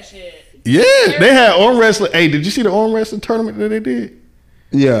hype to that shit. Yeah, they had arm wrestling. Hey, did you see the arm wrestling tournament that they did?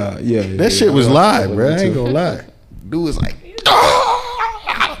 Yeah. That shit was live, bro. I ain't gonna lie. Dude was like,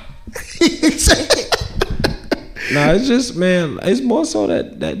 No, it's just, man, it's more so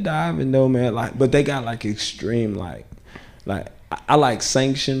that diving though, man. Like, but they got like extreme, like I like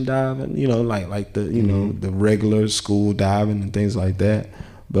sanctioned diving, like the the regular school diving and things like that.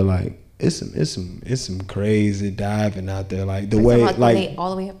 But like it's some crazy diving out there, like the way like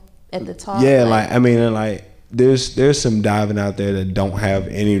all the way up at the top. Yeah, like I mean, and like there's some diving out there that don't have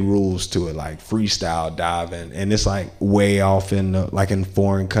any rules to it, like freestyle diving, and it's like way off in in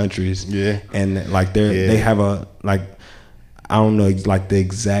foreign countries. Yeah, and like they have a like, I don't know like the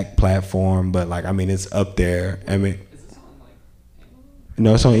exact platform, but like I mean it's up there. I mean, is this on like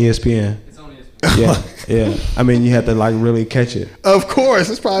no, it's on ESPN. It's on ESPN. Yeah. I mean you have to like really catch it. Of course,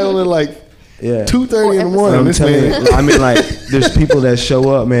 it's probably only like 2:30 in the morning. I'm telling you, I mean, like, there's people that show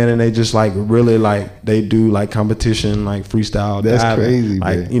up, man, and they just like really like they do like competition, like freestyle. That's diving, crazy,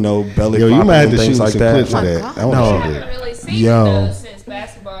 like man. You know, belly. Yo, you might have to things shoot like some that. clips of that. I want to see that. Really seen it though, since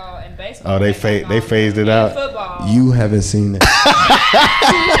basketball and baseball. Oh, they phased it out. Football. You haven't seen it.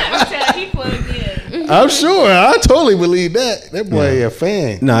 He plugged in. I'm sure. I totally believe that. That boy a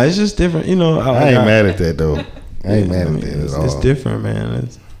fan. No, it's just different. You know, I ain't mad at that though. I ain't mad at that at all. It's different, man.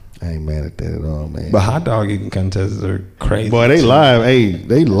 I ain't mad at that at all, man. But hot dog eating contests are crazy. Boy, they live. Hey,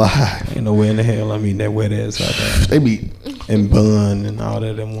 they live. Ain't no way in the hell I'm eating that wet ass hot dog. They be and bun and all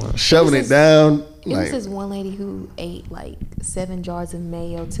that in one. Shoving it down. It was this one lady who ate like 7 jars of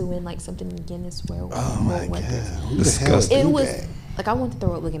mayo to win like something in Guinness World. Oh my god, disgusting. It was like I wanted to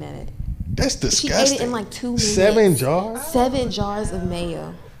throw up looking at it. That's disgusting. She ate it in like 2 minutes. 7 jars? 7 jars of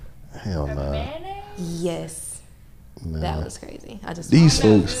mayo. Hell no. Yes. Nah. That was crazy. I just These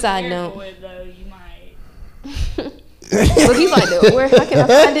folks. Side note. Though, you might. But he's like, where? How can I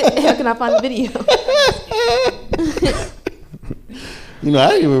find it? How can I find the video? You know, I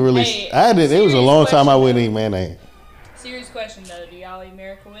didn't even really. Hey, I didn't. It was a long time I wouldn't though. eat mayonnaise. Serious question though, do y'all eat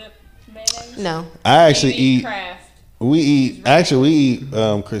Miracle Whip mayonnaise? No. I actually eat. Kraft. We eat. Actually, we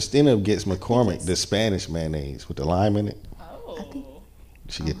eat. Christina gets McCormick the Spanish mayonnaise with the lime in it. Oh.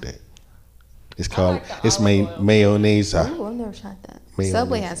 She get that. It's called. like the It's olive oil. mayonnaise. Oh, I've never tried that. Mayonnaise.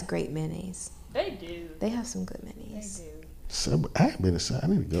 Subway has great mayonnaise. They do. They have some good mayonnaise. They do. Subway. I ain't been to. I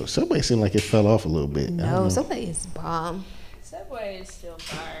need to go. Subway seemed like it fell off a little bit. I don't No, know. Subway is bomb. Subway is still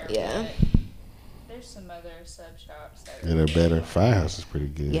fire. Yeah. But there's some other sub shops that Yeah, they're better. Firehouse is pretty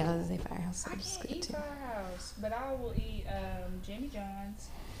good. Yeah, I was gonna say Firehouse I is can't good eat too. Firehouse, but I will eat Jimmy John's.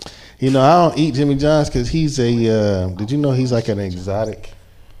 You know, I don't eat Jimmy John's because he's a. Did you know he's like an exotic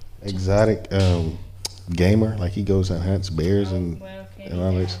gamer? Like he goes and hunts bears and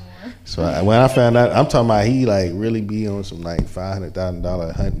all this. So when I found out, I'm talking about he like really be on some like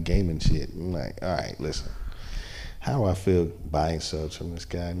 $500,000 hunting gaming shit. I'm like, all right, listen. How do I feel buying subs from this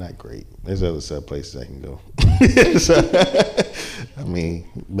guy? Not great. There's other sub places I can go. So, I mean,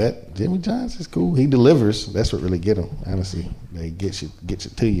 but Jimmy John's is cool. He delivers. That's what really get him. Honestly, they get you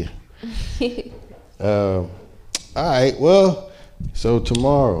to you. All right. Well, so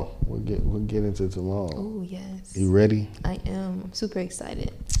tomorrow we'll get into tomorrow. Oh yes. You ready? I am. I'm super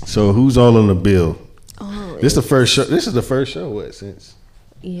excited. So who's all on the bill? Oh, This the first show. This is the first show. What since?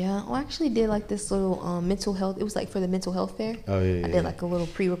 yeah. Well, I actually did like this little mental health. It was like for the mental health fair. Oh yeah. I did like a little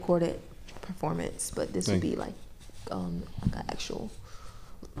pre-recorded performance, but this would be like an actual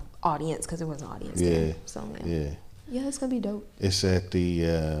audience because there was an audience there. So yeah, it's gonna be dope. It's at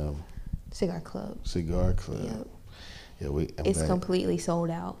the Cigar Club. Cigar Club. Yep. Yeah, It's completely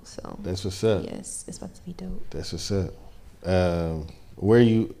sold out. So that's what's up. yes, it's about to be dope. That's what's up. Where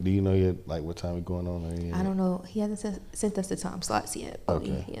do you know yet? Like what time we going on? Or anything? I don't know. He hasn't sent us the time slots yet. But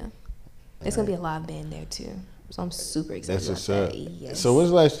Okay. yeah, it's gonna be a live band there too. So I'm super excited. That's what's about up. that. Yes. So when's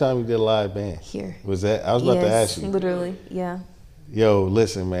the last time you did a live band? Here. Was that? I was about to ask you. Literally, yeah. Yo,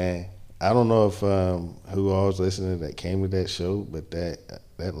 listen, man. I don't know if who all was listening that came to that show, but that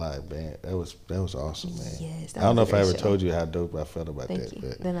live band that was awesome, man. Yes, I don't know if I ever show. told you how dope I felt about Thank that. you.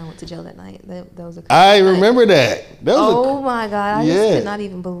 But Then I went to jail that night. That was a. I crazy night. remember that. That was Oh my god! I Yeah. just could not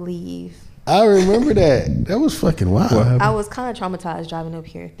even believe. I remember that. That was fucking wild. I was kind of traumatized driving up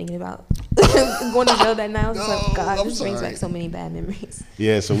here, thinking about going to jail that night. I was just like, God, I'm this brings sorry. back so many bad memories.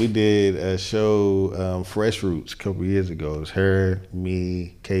 Yeah, so we did a show, Fresh Roots, a couple years ago. It was her,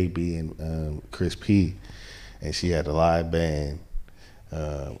 me, KB, and Chris P. And she had a live band,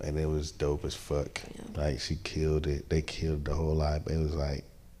 and it was dope as fuck. Yeah. Like, she killed it. They killed the whole live band. It was like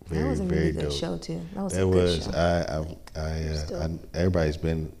very, that was a very really good dope. show too. That was That a was. good show. Everybody's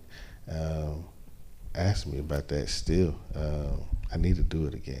been asking me about that still. I need to do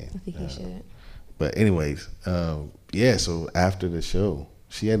it again. I think you should. But anyways, yeah. So after the show,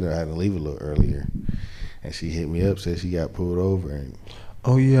 she ended up having to leave a little earlier, and she hit me up, said she got pulled over, and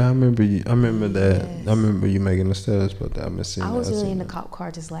Oh yeah, I remember you. I remember that. Yes. I remember you making a status about that. I was really in the cop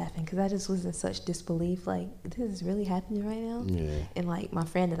car just laughing because I just was in such disbelief. Like, this is really happening right now. Yeah. And like my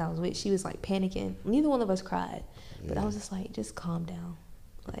friend that I was with, she was like panicking. Neither one of us cried, but I was just like, just calm down.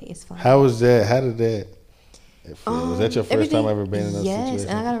 Like, it's fine. How was that? How did that feel? Was that your first time everything- ever been in those Yes, situations?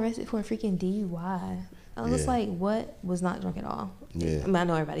 and I got arrested for a freaking DUI. I I was just like, what? Was not drunk at all. Yeah. I mean, I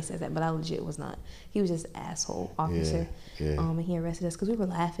know everybody says that, but I legit was not. He was just an asshole officer. Yeah. And he arrested us because we were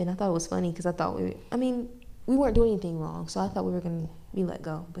laughing. I thought it was funny because I thought we weren't doing anything wrong, so I thought we were going to be let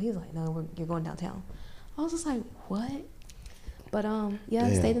go. But he was like, no, you're going downtown. I was just like, what? But, yeah,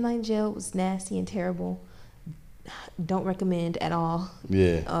 I stayed the night in jail. It was nasty and terrible. Don't recommend at all.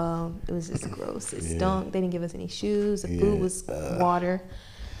 Yeah. It was just gross. It stunk. They didn't give us any shoes. The food was water.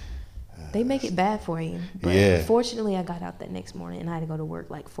 They make it bad for you. But fortunately, I got out that next morning and I had to go to work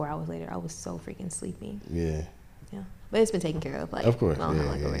like 4 hours later. I was so freaking sleepy. Yeah. Yeah. But it's been taken care of. Like, of course. I don't have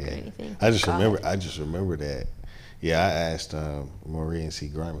like a record or anything. I just remember that. Yeah, I asked Marie and C.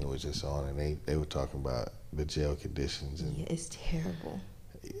 Garmin was just on, and they were talking about the jail conditions. And yeah, it's terrible.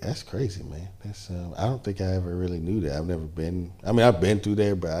 That's crazy, man. That's I don't think I ever really knew that. I've never been. I mean, I've been through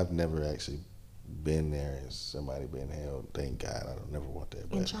there, but I've never actually been there and somebody been held. Thank God, I don't never want that.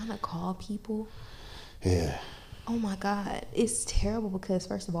 But and trying to call people. Yeah. Oh my God, it's terrible because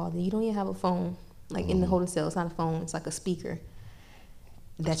first of all, you don't even have a phone. Like in the holding cell, it's not a phone. It's like a speaker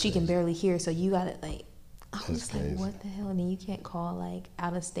that you can barely hear. So you got to like. I was just like, what the hell? And then you can't call like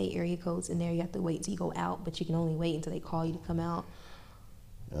out of state area codes in there. You have to wait till you go out, but you can only wait until they call you to come out.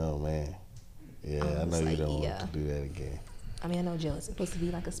 Oh man, yeah, I know you don't want to do that again. I mean, I know jail is supposed to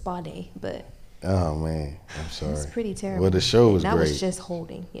be like a spa day, but oh man, I'm sorry. It's pretty terrible. Well, the show was that great. That was just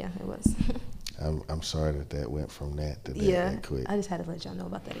holding. Yeah, it was. I'm sorry that went from that to that. Yeah, that quick. I just had to let y'all know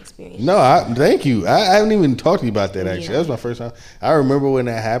about that experience. No, thank you. I haven't even talked to you about that actually. That was my first time. I remember when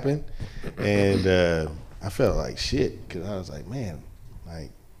that happened, and I felt like shit because I was like, man,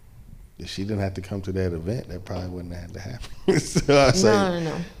 like if she didn't have to come to that event, that probably wouldn't have had to happen. So I was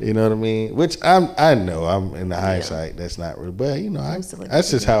no. You know what I mean? Which I know I'm in the hindsight. That's not real, but you know,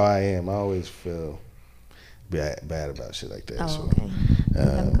 that's just how I am. I always feel bad about shit like that. Oh, so, okay. You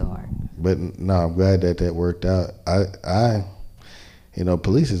have a good heart. But no, I'm glad that worked out. I you know,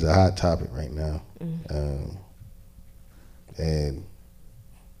 police is a hot topic right now, and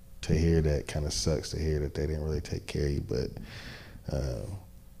to hear that kind of sucks. To hear that they didn't really take care of you, but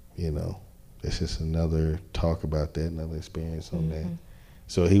you know, it's just another talk about that, another experience on that.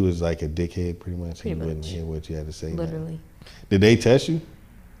 So he was like a dickhead, pretty much. He wouldn't hear what you had to say. Literally. Did they test you?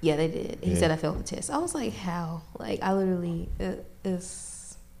 Yeah, they did. He said I failed the test. I was like, how? Like, I literally, it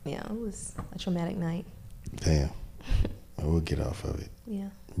was a traumatic night. Damn. We'll get off of it. Yeah.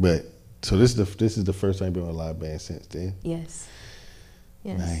 But so this is the first time you've been with a live band since then. Yes.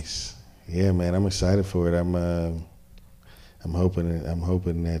 Nice. Yeah, man. I'm excited for it. I'm hoping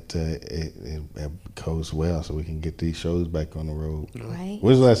that it goes well so we can get these shows back on the road. Right.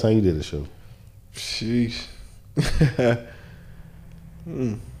 When's the last time you did a show? Sheesh.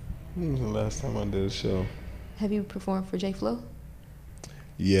 When was the last time I did a show? Have you performed for J Flow?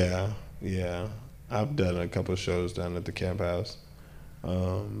 Yeah. I've done a couple of shows down at the Camp House,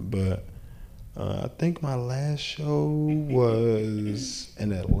 but I think my last show was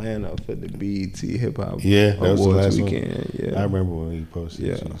in Atlanta for the BET Hip Hop That was the last weekend. One. Yeah, I remember when you posted.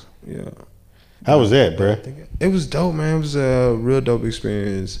 Yeah. How was that, bro? It was dope, man. It was a real dope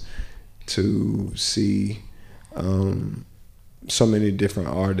experience to see so many different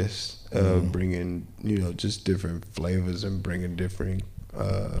artists bringing, just different flavors and bringing different,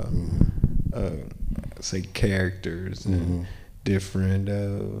 say, characters and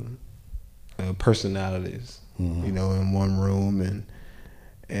different personalities, in one room,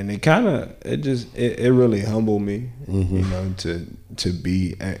 and it really humbled me, to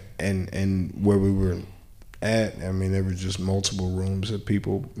be and where we were at. I mean, there were just multiple rooms of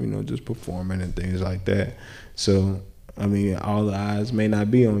people, just performing and things like that. So, I mean, all the eyes may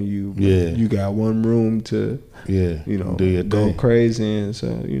not be on you, but you got one room to, do your go thing. Crazy, and so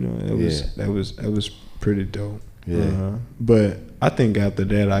that was pretty dope. Yeah. But I think after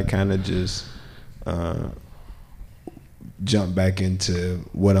that, I kind of just jumped back into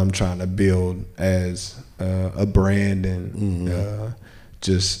what I'm trying to build as a brand and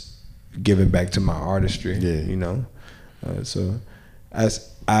just giving back to my artistry. So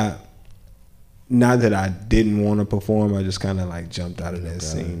not that I didn't want to perform, I just kind of like jumped out of that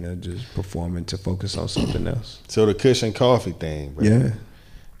scene of just performing to focus on something else. So the Cushion Coffee thing, bro. Yeah.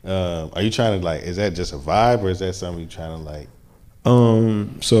 Are you trying to is that just a vibe, or is that something you trying to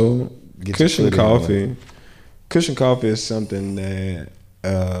So Cushion Coffee is something that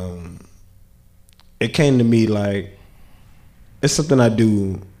it came to me like it's something I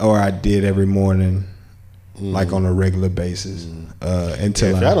do or I did every morning, like on a regular basis.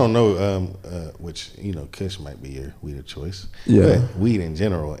 Until if I don't know, which Kush might be your weed of choice. Yeah. But weed in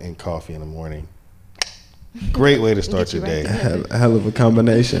general and coffee in the morning. Great way to start your day. A hell of a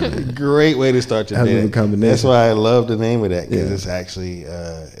combination. Great way to start your Hell day. of a combination. That's why I love the name of that, because Yeah. it's actually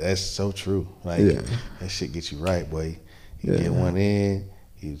that's so true. Like Yeah. that shit gets you right, boy. You get one in,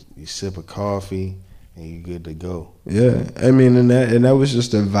 you sip a coffee, and you good to go. Yeah, I mean, and that was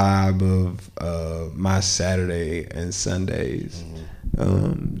just a vibe of my Saturday and Sundays.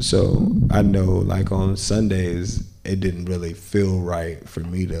 So I know, like on Sundays, it didn't really feel right for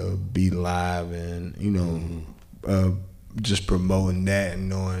me to be live and just promoting that and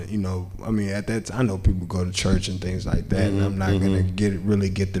knowing, I mean, at that time, I know people go to church and things like that, and I'm not gonna really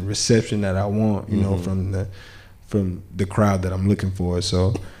get the reception that I want, from the crowd that I'm looking for.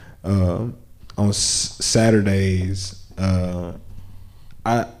 So on Saturdays,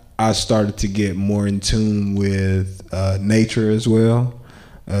 I started to get more in tune with nature as well.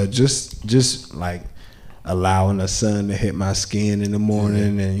 Just like allowing the sun to hit my skin in the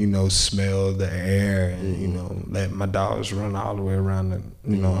morning, and smell the air, and let my dogs run all the way around the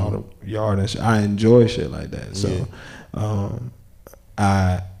all the yard and I enjoy shit like that. So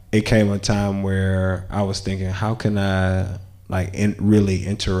it came a time where I was thinking, how can I really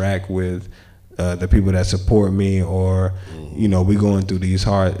interact with the people that support me, or we going through these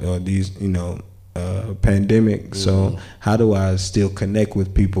hard or these pandemic. So how do I still connect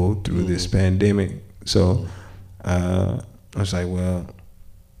with people through this pandemic? So I was like, well,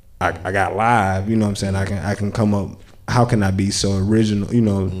 I got live, you know what I'm saying? I can come up. How can I be so original?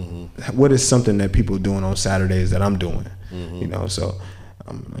 What is something that people doing on Saturdays that I'm doing? So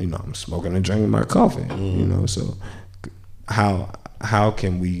I'm smoking and drinking my coffee. So how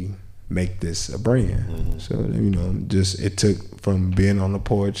can we make this a brand? So just it took from being on the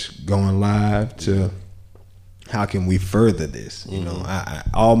porch, going live, to how can we further this?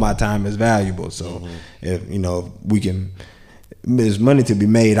 All my time is valuable. So if we can, there's money to be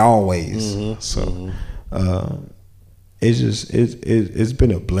made always. So it's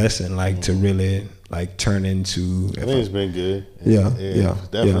been a blessing, to really turn into. I think it's been good.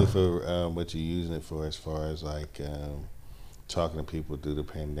 Definitely for what you're using it for, as far as talking to people through the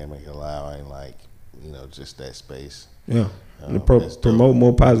pandemic, allowing just that space. Yeah. And promote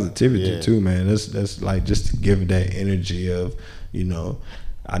more positivity too, man. That's just to give that energy of,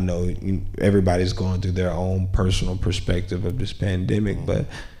 I know everybody's going through their own personal perspective of this pandemic, but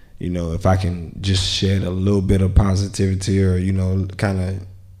if I can just shed a little bit of positivity, or kind of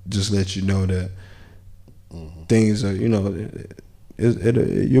just let you know that things are, you'll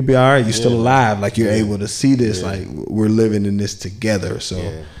be all right. You're still alive. You're able to see this. We're living in this together. So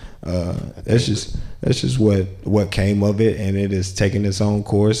that's just what came of it, and it is taking its own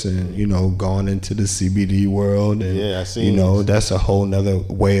course, and gone into the CBD world, and I see. That's a whole nother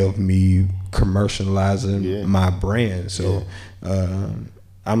way of me commercializing my brand. So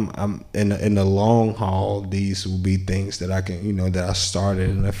I'm in the long haul. These will be things that I can that I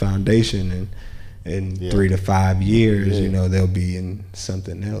started in a foundation, and in 3 to 5 years, they'll be in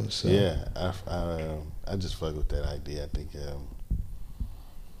something else. So. I just fuck with that idea. I think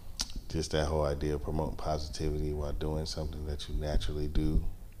just that whole idea of promoting positivity while doing something that you naturally do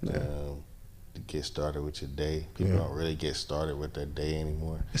to get started with your day. People don't really get started with their day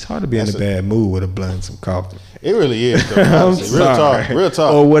anymore. It's hard to be in a bad mood with a blunt and some coffee. It really is, though. Real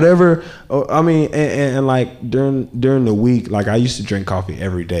talk. Or whatever. I mean, and during the week, I used to drink coffee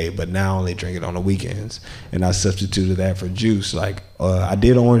every day, but now I only drink it on the weekends. And I substituted that for juice. I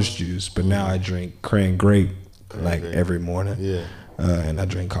did orange juice, but now I drink cran grape every morning. Yeah. And I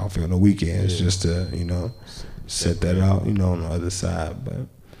drink coffee on the weekends just to, set that out, on the other side. But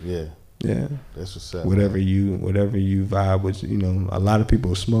yeah, that's what's up. Whatever you vibe with, a lot of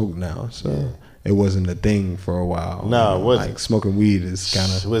people smoke now, so it wasn't a thing for a while. No, it wasn't. Smoking weed is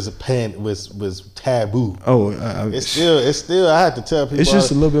kind of was taboo. Oh, it's still. I have to tell people. It's just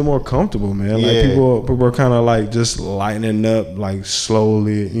a little bit more comfortable, man. People are kind of just lightening up,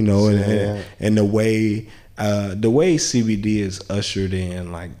 slowly, and the way CBD is ushered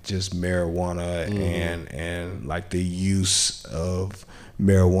in, just marijuana and the use of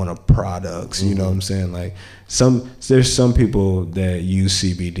marijuana products, you know what I'm saying? There's some people that use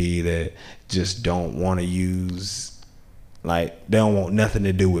CBD that just don't want to use, they don't want nothing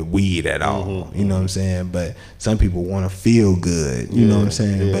to do with weed at all, you know what I'm saying? But some people want to feel good, you know what I'm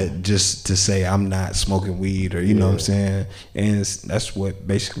saying? But just to say I'm not smoking weed, or you know what I'm saying? And that's what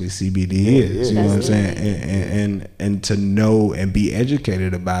basically CBD is, you know what I'm saying? And to know and be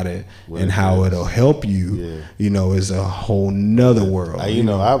educated about it and how it'll help you, is a whole nother world. I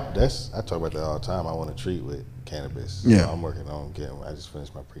talk about that all the time. I want to treat with cannabis. Yeah. So I'm working on I just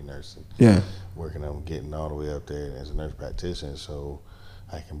finished my pre-nursing. Yeah. Working on getting all the way up there as a nurse practitioner, so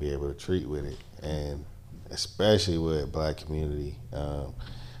I can be able to treat with it. And especially with Black community.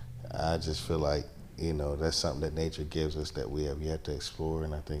 I just feel like, that's something that nature gives us that we have yet to explore,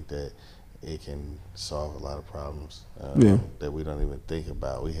 and I think that it can solve a lot of problems that we don't even think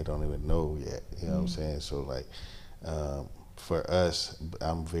about. We don't even know yet. You know what I'm saying? So like, for us,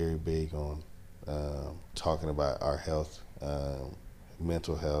 I'm very big on talking about our health,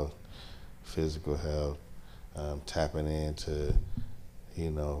 mental health, physical health, tapping into,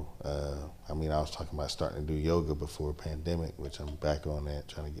 I was talking about starting to do yoga before pandemic, which I'm back on that,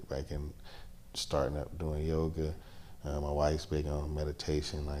 trying to get back in, starting up doing yoga. My wife's big on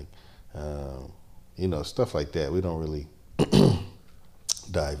meditation, like, stuff like that. We don't really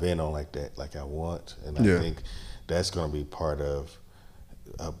dive in on like that, like I want, and I think that's going to be part of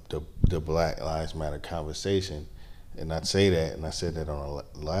the Black Lives Matter conversation. And I'd say that, and I said that on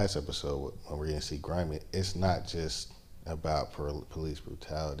the last episode when we're going to see Grimy. It's not just about police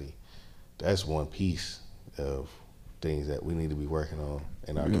brutality. That's one piece of things that we need to be working on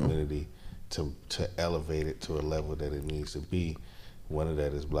in our community to elevate it to a level that it needs to be. One of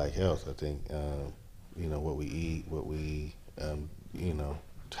that is Black health. I think, what we eat,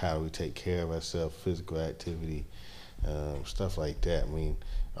 how do we take care of ourselves, physical activity, stuff like that. I mean,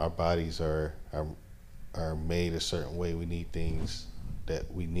 our bodies are made a certain way. We need things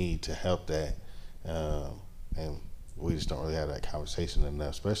that we need to help that, and we just don't really have that conversation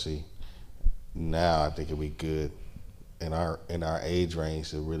enough. Especially now, I think it'd be good in our age range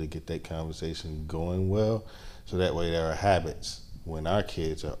to really get that conversation going well, so that way there are habits when our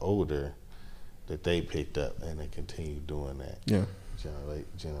kids are older that they picked up and they continue doing that. Yeah.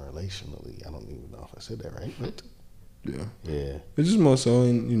 Generationally, I don't even know if I said that right, but yeah. It's just more so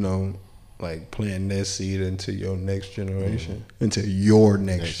in, like planting that seed into your next generation, into your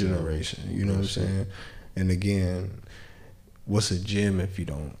next generation. You know what I'm saying? And again, what's a gem if you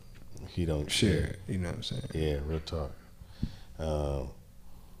don't share it? You know what I'm saying? Yeah, real talk.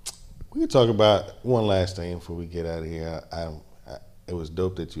 We can talk about one last thing before we get out of here. It was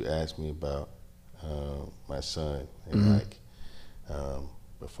dope that you asked me about my son, and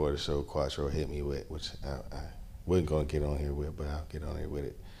before the show, Cuatro hit me with, which I wasn't gonna get on here with, but I'll get on here with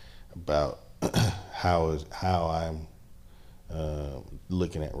it, about how I'm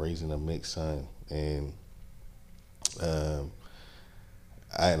looking at raising a mixed son, and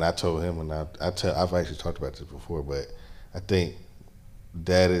I told him, and I've actually talked about this before, but I think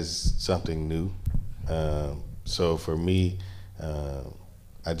that is something new. So for me, I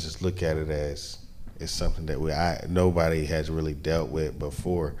just look at it as it's something that nobody has really dealt with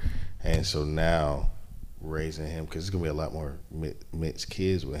before, and so now raising him, because there's gonna be a lot more mixed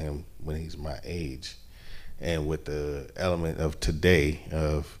kids with him when he's my age, and with the element of today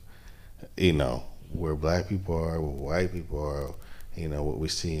of where Black people are, where white people are, what we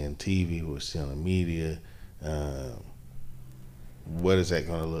see in TV, what we see on the media. What is that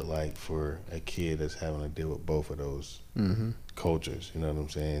going to look like for a kid that's having to deal with both of those cultures? You know what I'm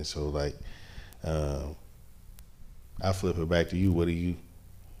saying? So, like, I'll flip it back to you.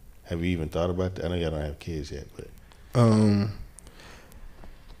 Have you even thought about that? I know y'all don't have kids yet, but.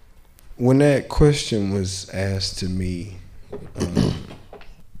 When that question was asked to me,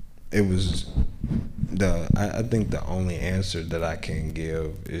 it was I think the only answer that I can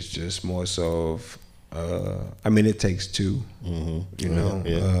give is just more so of, it takes two,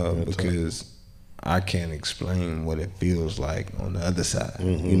 because I can't explain what it feels like on the other side.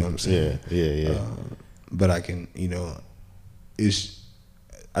 You know what I'm saying? Yeah. But I can,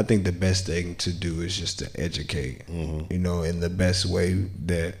 I think the best thing to do is just to educate, in the best way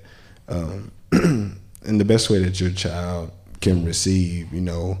that, in the best way that your child can receive,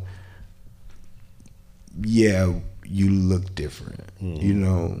 you look different,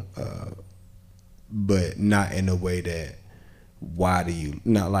 but not in a way that, why do you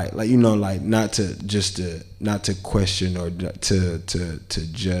not not to question or to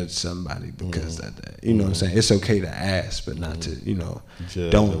judge somebody because of that. You know what I'm saying? It's okay to ask, but not to,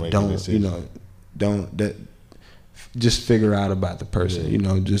 just figure out about the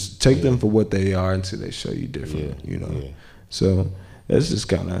person, just take them for what they are until they show you different, So that's just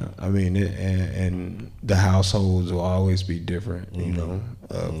kind of, and the households will always be different,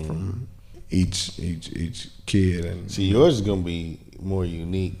 from each kid. And see, yours is gonna be more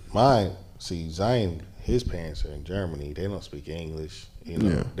unique. Mine, see, Zion, his parents are in Germany. They don't speak English.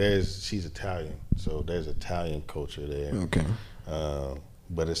 She's Italian, so there's Italian culture there. Okay.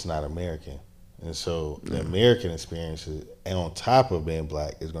 But it's not American, and so the American experiences, and on top of being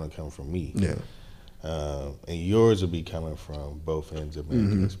Black, is gonna come from me. Yeah. And yours will be coming from both ends of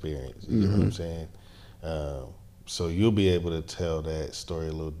American experience. You know what I'm saying? So you'll be able to tell that story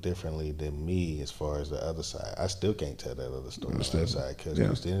a little differently than me as far as the other side. I still can't tell that other story on the other side because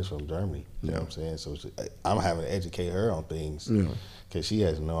Christina's from Germany. You know what I'm saying? So I'm having to educate her on things because she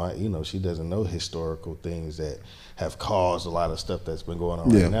has she doesn't know historical things that have caused a lot of stuff that's been going on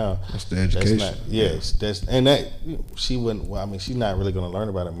right now. That's the education. She wouldn't. Well, I mean, she's not really going to learn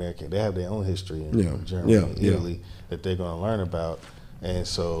about America. They have their own history in Germany and Italy that they're going to learn about, and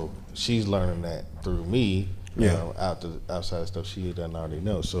so she's learning that through me. Outside of stuff she doesn't already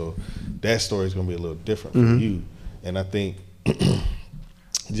know. So that story is going to be a little different for you. And I think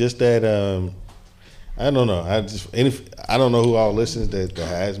just that, I don't know. I don't know who all listens that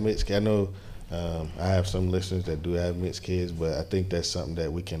has mixed kids. I know I have some listeners that do have mixed kids, but I think that's something that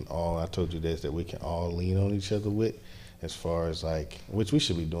we can all, I told you this, that we can all lean on each other with as far as which we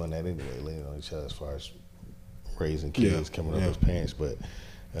should be doing that anyway, leaning on each other as far as raising kids, coming up as parents. But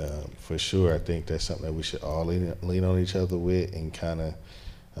for sure, I think that's something that we should all lean on each other with and kind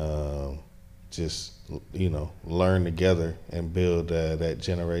of just learn together and build that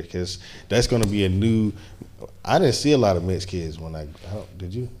generation, because that's going to be a new. I didn't see a lot of mixed kids when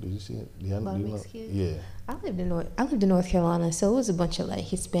did you see it? A lot of mixed kids? Yeah. I lived in North Carolina, so it was a bunch of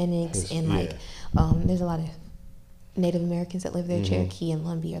Hispanics and there's a lot of Native Americans that live there. Cherokee and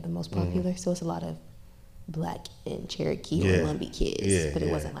Lumbee are the most popular, so it's a lot of Black and Cherokee or Lumbee kids, but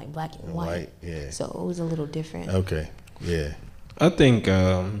it wasn't Black and white. So it was a little different. Okay. Yeah. I think,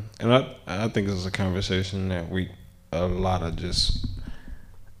 and I think it's a conversation that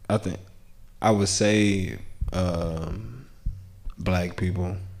I would say Black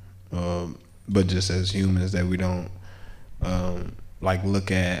people, but just as humans, that we don't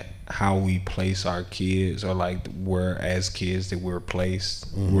look at how we place our kids, or where as kids that we're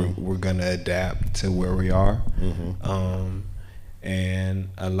placed. We're gonna adapt to where we are, and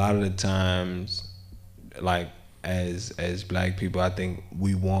a lot of the times, as Black people, I think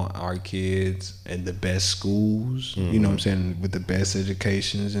we want our kids in the best schools, you know what I'm saying, with the best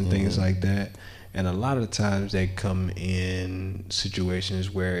educations and things like that. And a lot of the times they come in situations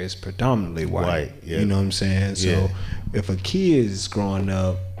where it's predominantly white. You know what I'm saying? So if a kid is growing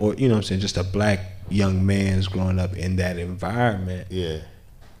up, or just a Black young man's growing up in that environment,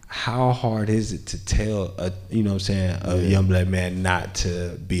 how hard is it to tell a young Black man not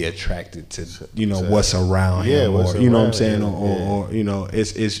to be attracted to what's around him, or you know what I'm saying, or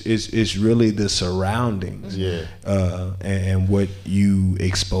it's really the surroundings, and what you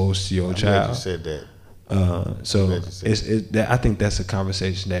expose to your child. You said that. I think that's a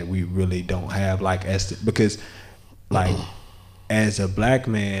conversation that we really don't have, because as a Black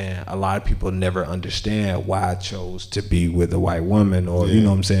man, a lot of people never understand why I chose to be with a white woman, or you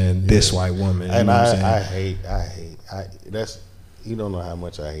know what I'm saying, this white woman. And I hate that's, you don't know how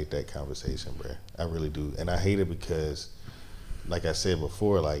much I hate that conversation, bro. I really do. And I hate it because, like I said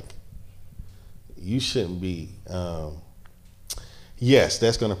before, you shouldn't be. Yes,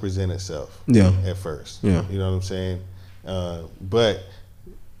 that's going to present itself. At first. You know what I'm saying? But.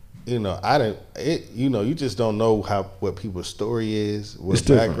 You just don't know what people's story is, what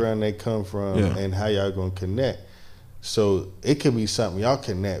background they come from, and how y'all gonna connect. So it could be something y'all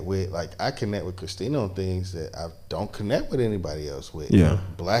connect with. I connect with Christina on things that I don't connect with anybody else with,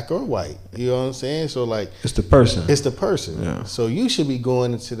 Black or white. You know what I'm saying? So it's the person. It's the person. Yeah. So you should be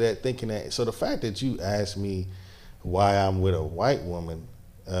going into that thinking that. So the fact that you asked me why I'm with a white woman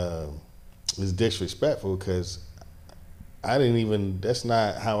is disrespectful, because I didn't even. That's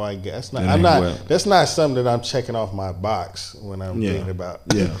not how I get. That's not. I'm not. That's not something that I'm checking off my box when I'm thinking about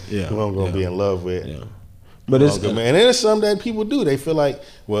who I'm gonna be in love with. Yeah. But it's and then there's some that people do. They feel like,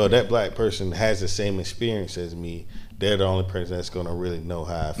 well, that Black person has the same experience as me. They're the only person that's gonna really know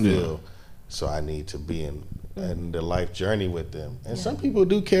how I feel. So I need to be in the life journey with them. And some people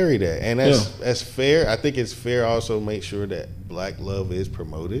do carry that, and that's fair. I think it's fair also make sure that Black love is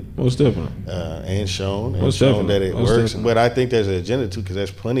promoted, most definitely, and shown that it works. But I think there's an agenda too, because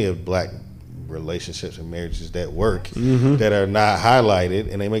there's plenty of Black relationships and marriages that work that are not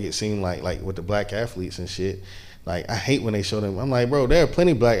highlighted, and they make it seem like with the Black athletes and shit. I hate when they show them. I'm like, bro, there are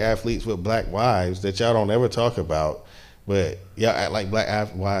plenty of Black athletes with Black wives that y'all don't ever talk about. But y'all act like Black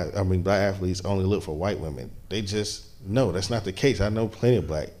athletes only look for white women. They just no, that's not the case. I know plenty of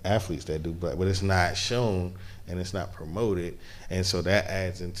Black athletes that do Black, but it's not shown and it's not promoted, and so that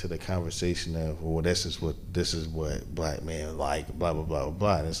adds into the conversation of, well, this is what Black men like, blah blah blah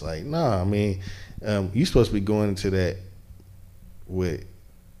blah. And it's like, no, I mean, you're supposed to be going into that with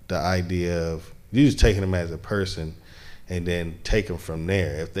the idea of you just taking them as a person, and then take them from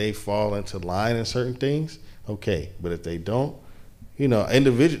there. If they fall into line in certain things, okay, but if they don't,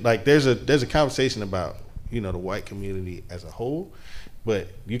 individual, there's a conversation about, the white community as a whole, but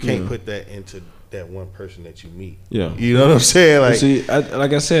you can't put that into that one person that you meet. Yeah, you know what I'm saying? Like, see,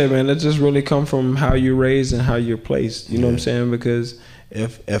 like I said, man, that just really come from how you're raised and how you're placed. You know what I'm saying? Because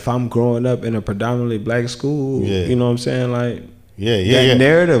if I'm growing up in a predominantly black school, you know what I'm saying, like. That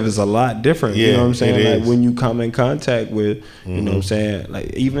narrative is a lot different. You know what I'm saying? Like when you come in contact with, you know what I'm saying,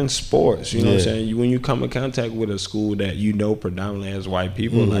 like even sports, you know what I'm saying? When you come in contact with a school that predominantly has white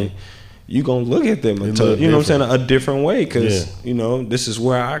people, like you gonna look at them until, you know what I'm saying, a different way, because you know, this is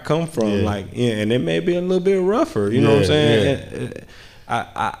where I come from. Like, and it may be a little bit rougher. You know what I'm saying?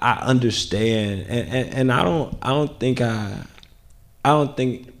 I understand, and I don't think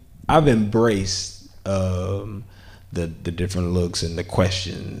I've embraced the different looks and the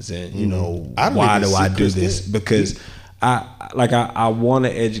questions, and you know, why do I do this? Because I want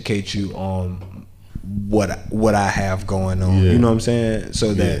to educate you on what I have going on. You know what I'm saying?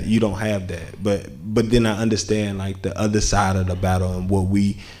 So that you don't have that. But then I understand like the other side of the battle and what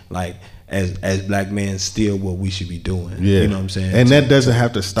we like as black men, still what we should be doing. You know what I'm saying? And that doesn't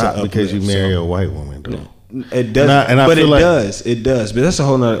have to stop because you marry a white woman, though. No. It does, but it does. It does. But that's a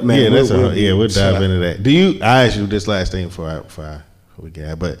whole nother, man. Yeah, we'll dive into that. I ask you this last thing before we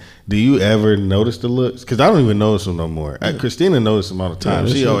get. But do you ever notice the looks? Because I don't even notice them no more. Christina notices them all the time.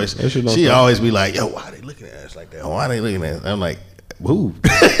 She always be like, "Yo, why are they looking at us like that? Why are they looking at us?" I'm like, "Who?" You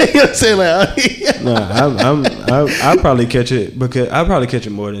know what I'm saying? Like, no, I probably catch it because I probably catch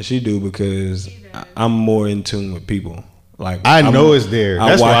it more than she do, because I'm more in tune with people. Like I know it's there.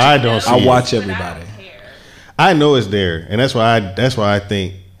 That's why I don't see it. I watch everybody. I know it's there, and that's why I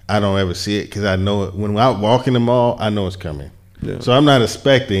think I don't ever see it, because I know it when I walk in the mall. I know it's coming, so I'm not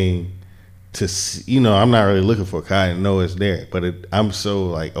expecting to see, I'm not really looking for it. I know it's there, but I'm so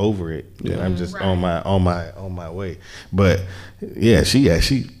like over it that I'm just on my way. But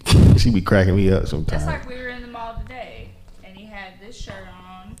she be cracking me up sometimes. That's like we were in the mall today, and he had this shirt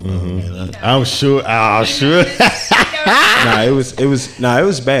on. I'm sure. It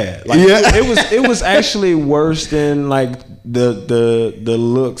was bad. Like, it was actually worse than like the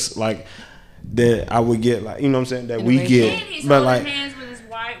looks like that I would get, like, you know what I'm saying, that we get. And he's holding hands with his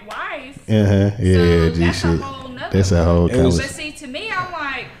white wife. That's a whole conversation. But see, to me, I'm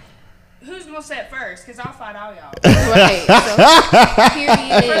like, who's gonna set first? Because I'll fight all y'all. Right. So,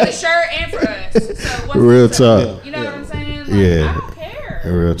 period. For the shirt and for us. So what's real talk. You know what I'm saying? Like, I don't care.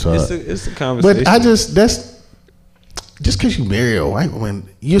 Real talk. It's a conversation. But that's just because you marry a white woman,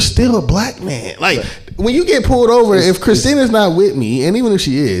 you're still a black man. Like, when you get pulled over, if Christina's not with me, and even if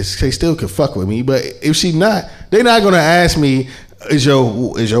she is, they still could fuck with me. But if she not, they're not gonna ask me, is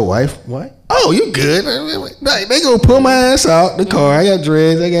your wife white? Oh, you good? Like, they gonna pull my ass out the car. I got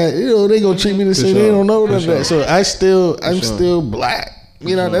dreads. I got, they gonna treat me the same. They don't know that. So I'm still black.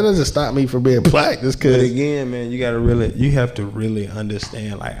 That doesn't stop me from being black. Just cause. But again, man, you have to really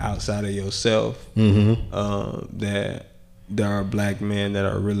understand, like, outside of yourself, that there are black men that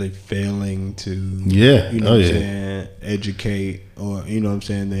are really failing to, educate, or you know what I'm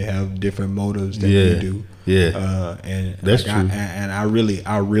saying, they have different motives than we do. And that's true. And I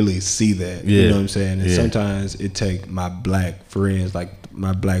really see that. You know what I'm saying? And sometimes it take my black friends, that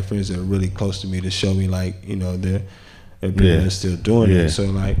are really close to me, to show me, like, they're people that are still doing it. So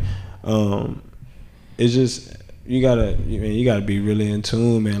like, it's just, you gotta be really in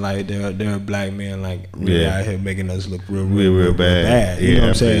tune, man. Like, there are black men like really out here making us look real bad. You know what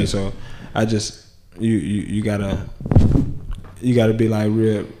I'm saying? So I just you gotta be like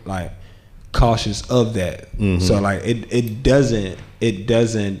real, like, cautious of that. So like it doesn't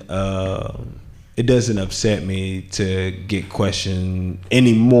upset me to get questioned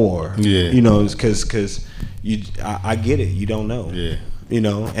anymore. Because I get it. You don't know.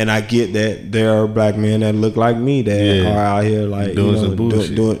 And I get that there are black men that look like me that are out here, like, doing some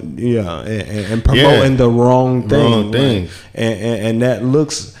bullshit. And promoting the wrong thing. And that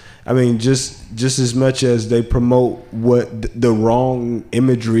looks, I mean, just as much as they promote what the wrong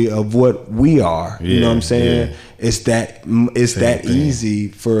imagery of what we are. You know what I'm saying? It's that easy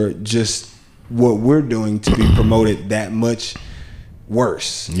for just what we're doing to be promoted that much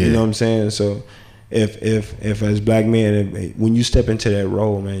worse. You know what I'm saying? So if as black men, when you step into that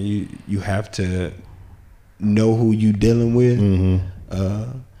role, man, you have to know who you dealing with, and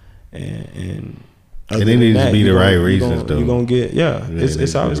it needs to be the right reasons, though. You're gonna get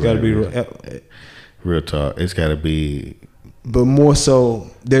it's always got to be real talk. It's got to be, but more so,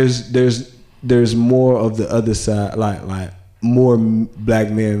 there's more of the other side, like more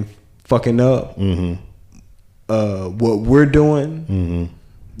black men fucking up what we're doing.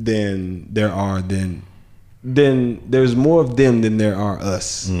 Then there's more of them than there are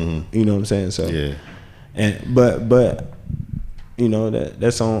us. You know what I'm saying? So But you know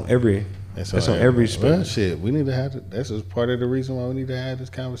that's on every. That's on every spectrum. Well, shit, we need to have. That's just part of the reason why we need to have this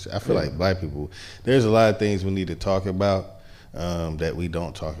conversation. I feel like black people, there's a lot of things we need to talk about that we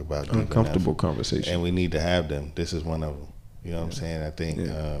don't talk about. Uncomfortable conversation, and we need to have them. This is one of them. You know what I'm saying? I think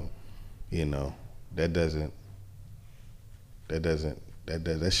you know that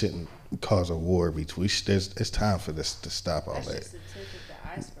shouldn't cause a war between. It's time for this to stop all that. Just the tip of the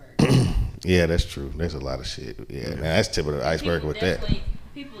iceberg. Yeah, that's true. There's a lot of shit. Yeah, man, that's tip of the iceberg with that.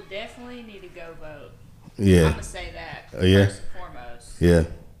 People definitely need to go vote. Yeah, I'm gonna say that first and foremost. Yeah.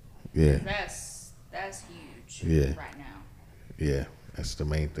 That's huge. Yeah. Right now. Yeah, that's the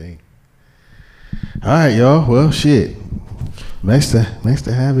main thing. All right, y'all. Well, shit. Nice to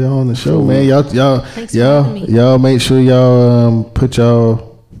have y'all on the show, man. Y'all make sure y'all put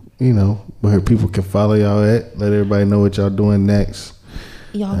y'all, you know, where people can follow y'all at. Let everybody know what y'all doing next.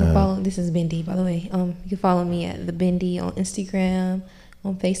 Y'all can follow. This is Bindy, by the way. You can follow me at the Bindy on Instagram,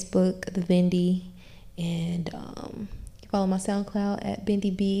 on Facebook, the Bindy, and you can follow my SoundCloud at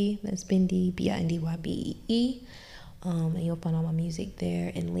Bindy B. That's Bindy BindyBee. And you'll find all my music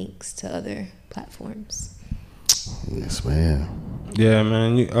there and links to other platforms. Yes, man. Yeah,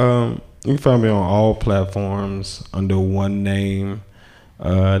 man. You can find me on all platforms under one name.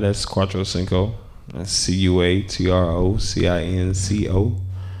 That's Cuatro Cinco. That's CuatroCinco.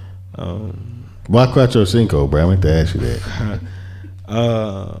 Why Cuatro Cinco, bro? I meant to ask you that.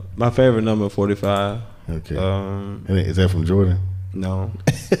 My favorite number 45. Okay. Is that from Jordan? No.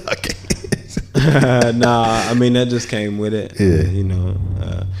 Okay. Nah, I mean that just came with it. Yeah. You know,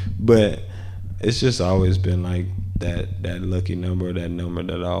 but it's just always been like that lucky number, that number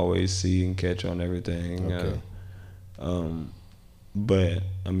that I always see and catch on everything. Okay. But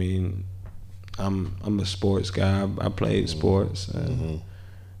I mean, I'm a sports guy. I played sports.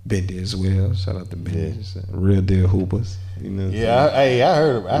 Bindy as well. Shout out to Bindy. Real deal hoopers. You know. Yeah, I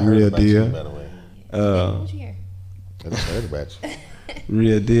heard. I heard real about deal. you, by the way. What you hear? I just heard about you.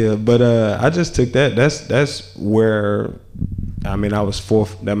 Real deal. But I just took that. That's where. I mean, I was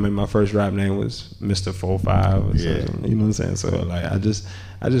fourth. I mean, my first rap name was Mr. 45. Yeah. You know what I'm saying? So like, I just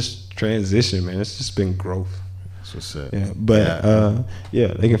transitioned, man. It's just been growth. That's what's up. Yeah. But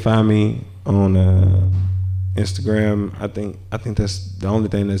they can find me on Instagram. I think that's the only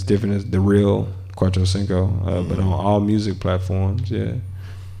thing that's different is the real Cuatro Cinco. But on all music platforms,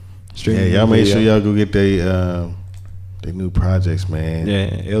 y'all make sure y'all go get they new projects, man.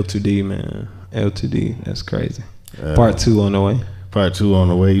 Yeah, L2D, man. L2D, that's crazy. Part 2 on the way. Part 2 on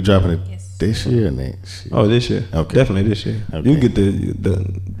the way. You dropping it this year or next year? Oh, this year. Okay. Definitely this year. Okay. You get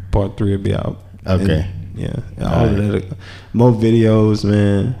the part 3 will be out. Okay. And, all of that. More videos,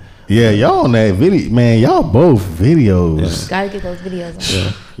 man. Yeah, y'all on that video, man. Y'all both videos. Gotta get those videos on.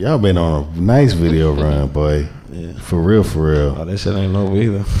 Yeah. Y'all been on a nice video run, boy. Yeah. For real. Oh, that shit ain't over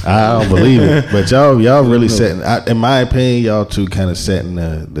either. I don't believe it. But y'all really setting, in my opinion, y'all two kind of setting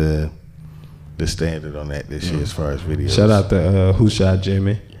the standard on that this year as far as videos. Shout out to Who Shot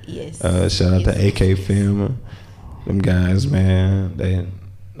Jimmy. Yes. Shout out to AK Film. Them guys, man, they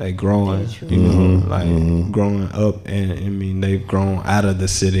growing, you know, growing up, and I mean they've grown out of the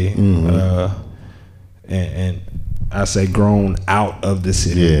city, and I say grown out of the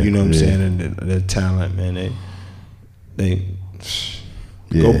city. You know what I'm saying? And the talent, man, they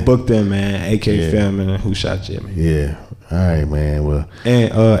go book them, man. AK Film and Who Shot Jimmy. Yeah. All right, man. Well,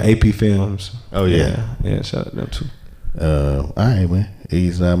 and AP Films. Oh yeah. Shout out to them too. All right, man.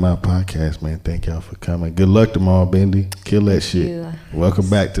 Ease Not My Podcast, man. Thank y'all for coming. Good luck tomorrow, Bindy. Kill that shit. Welcome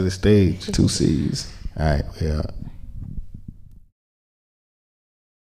back to the stage. 2 C's. All right, yeah.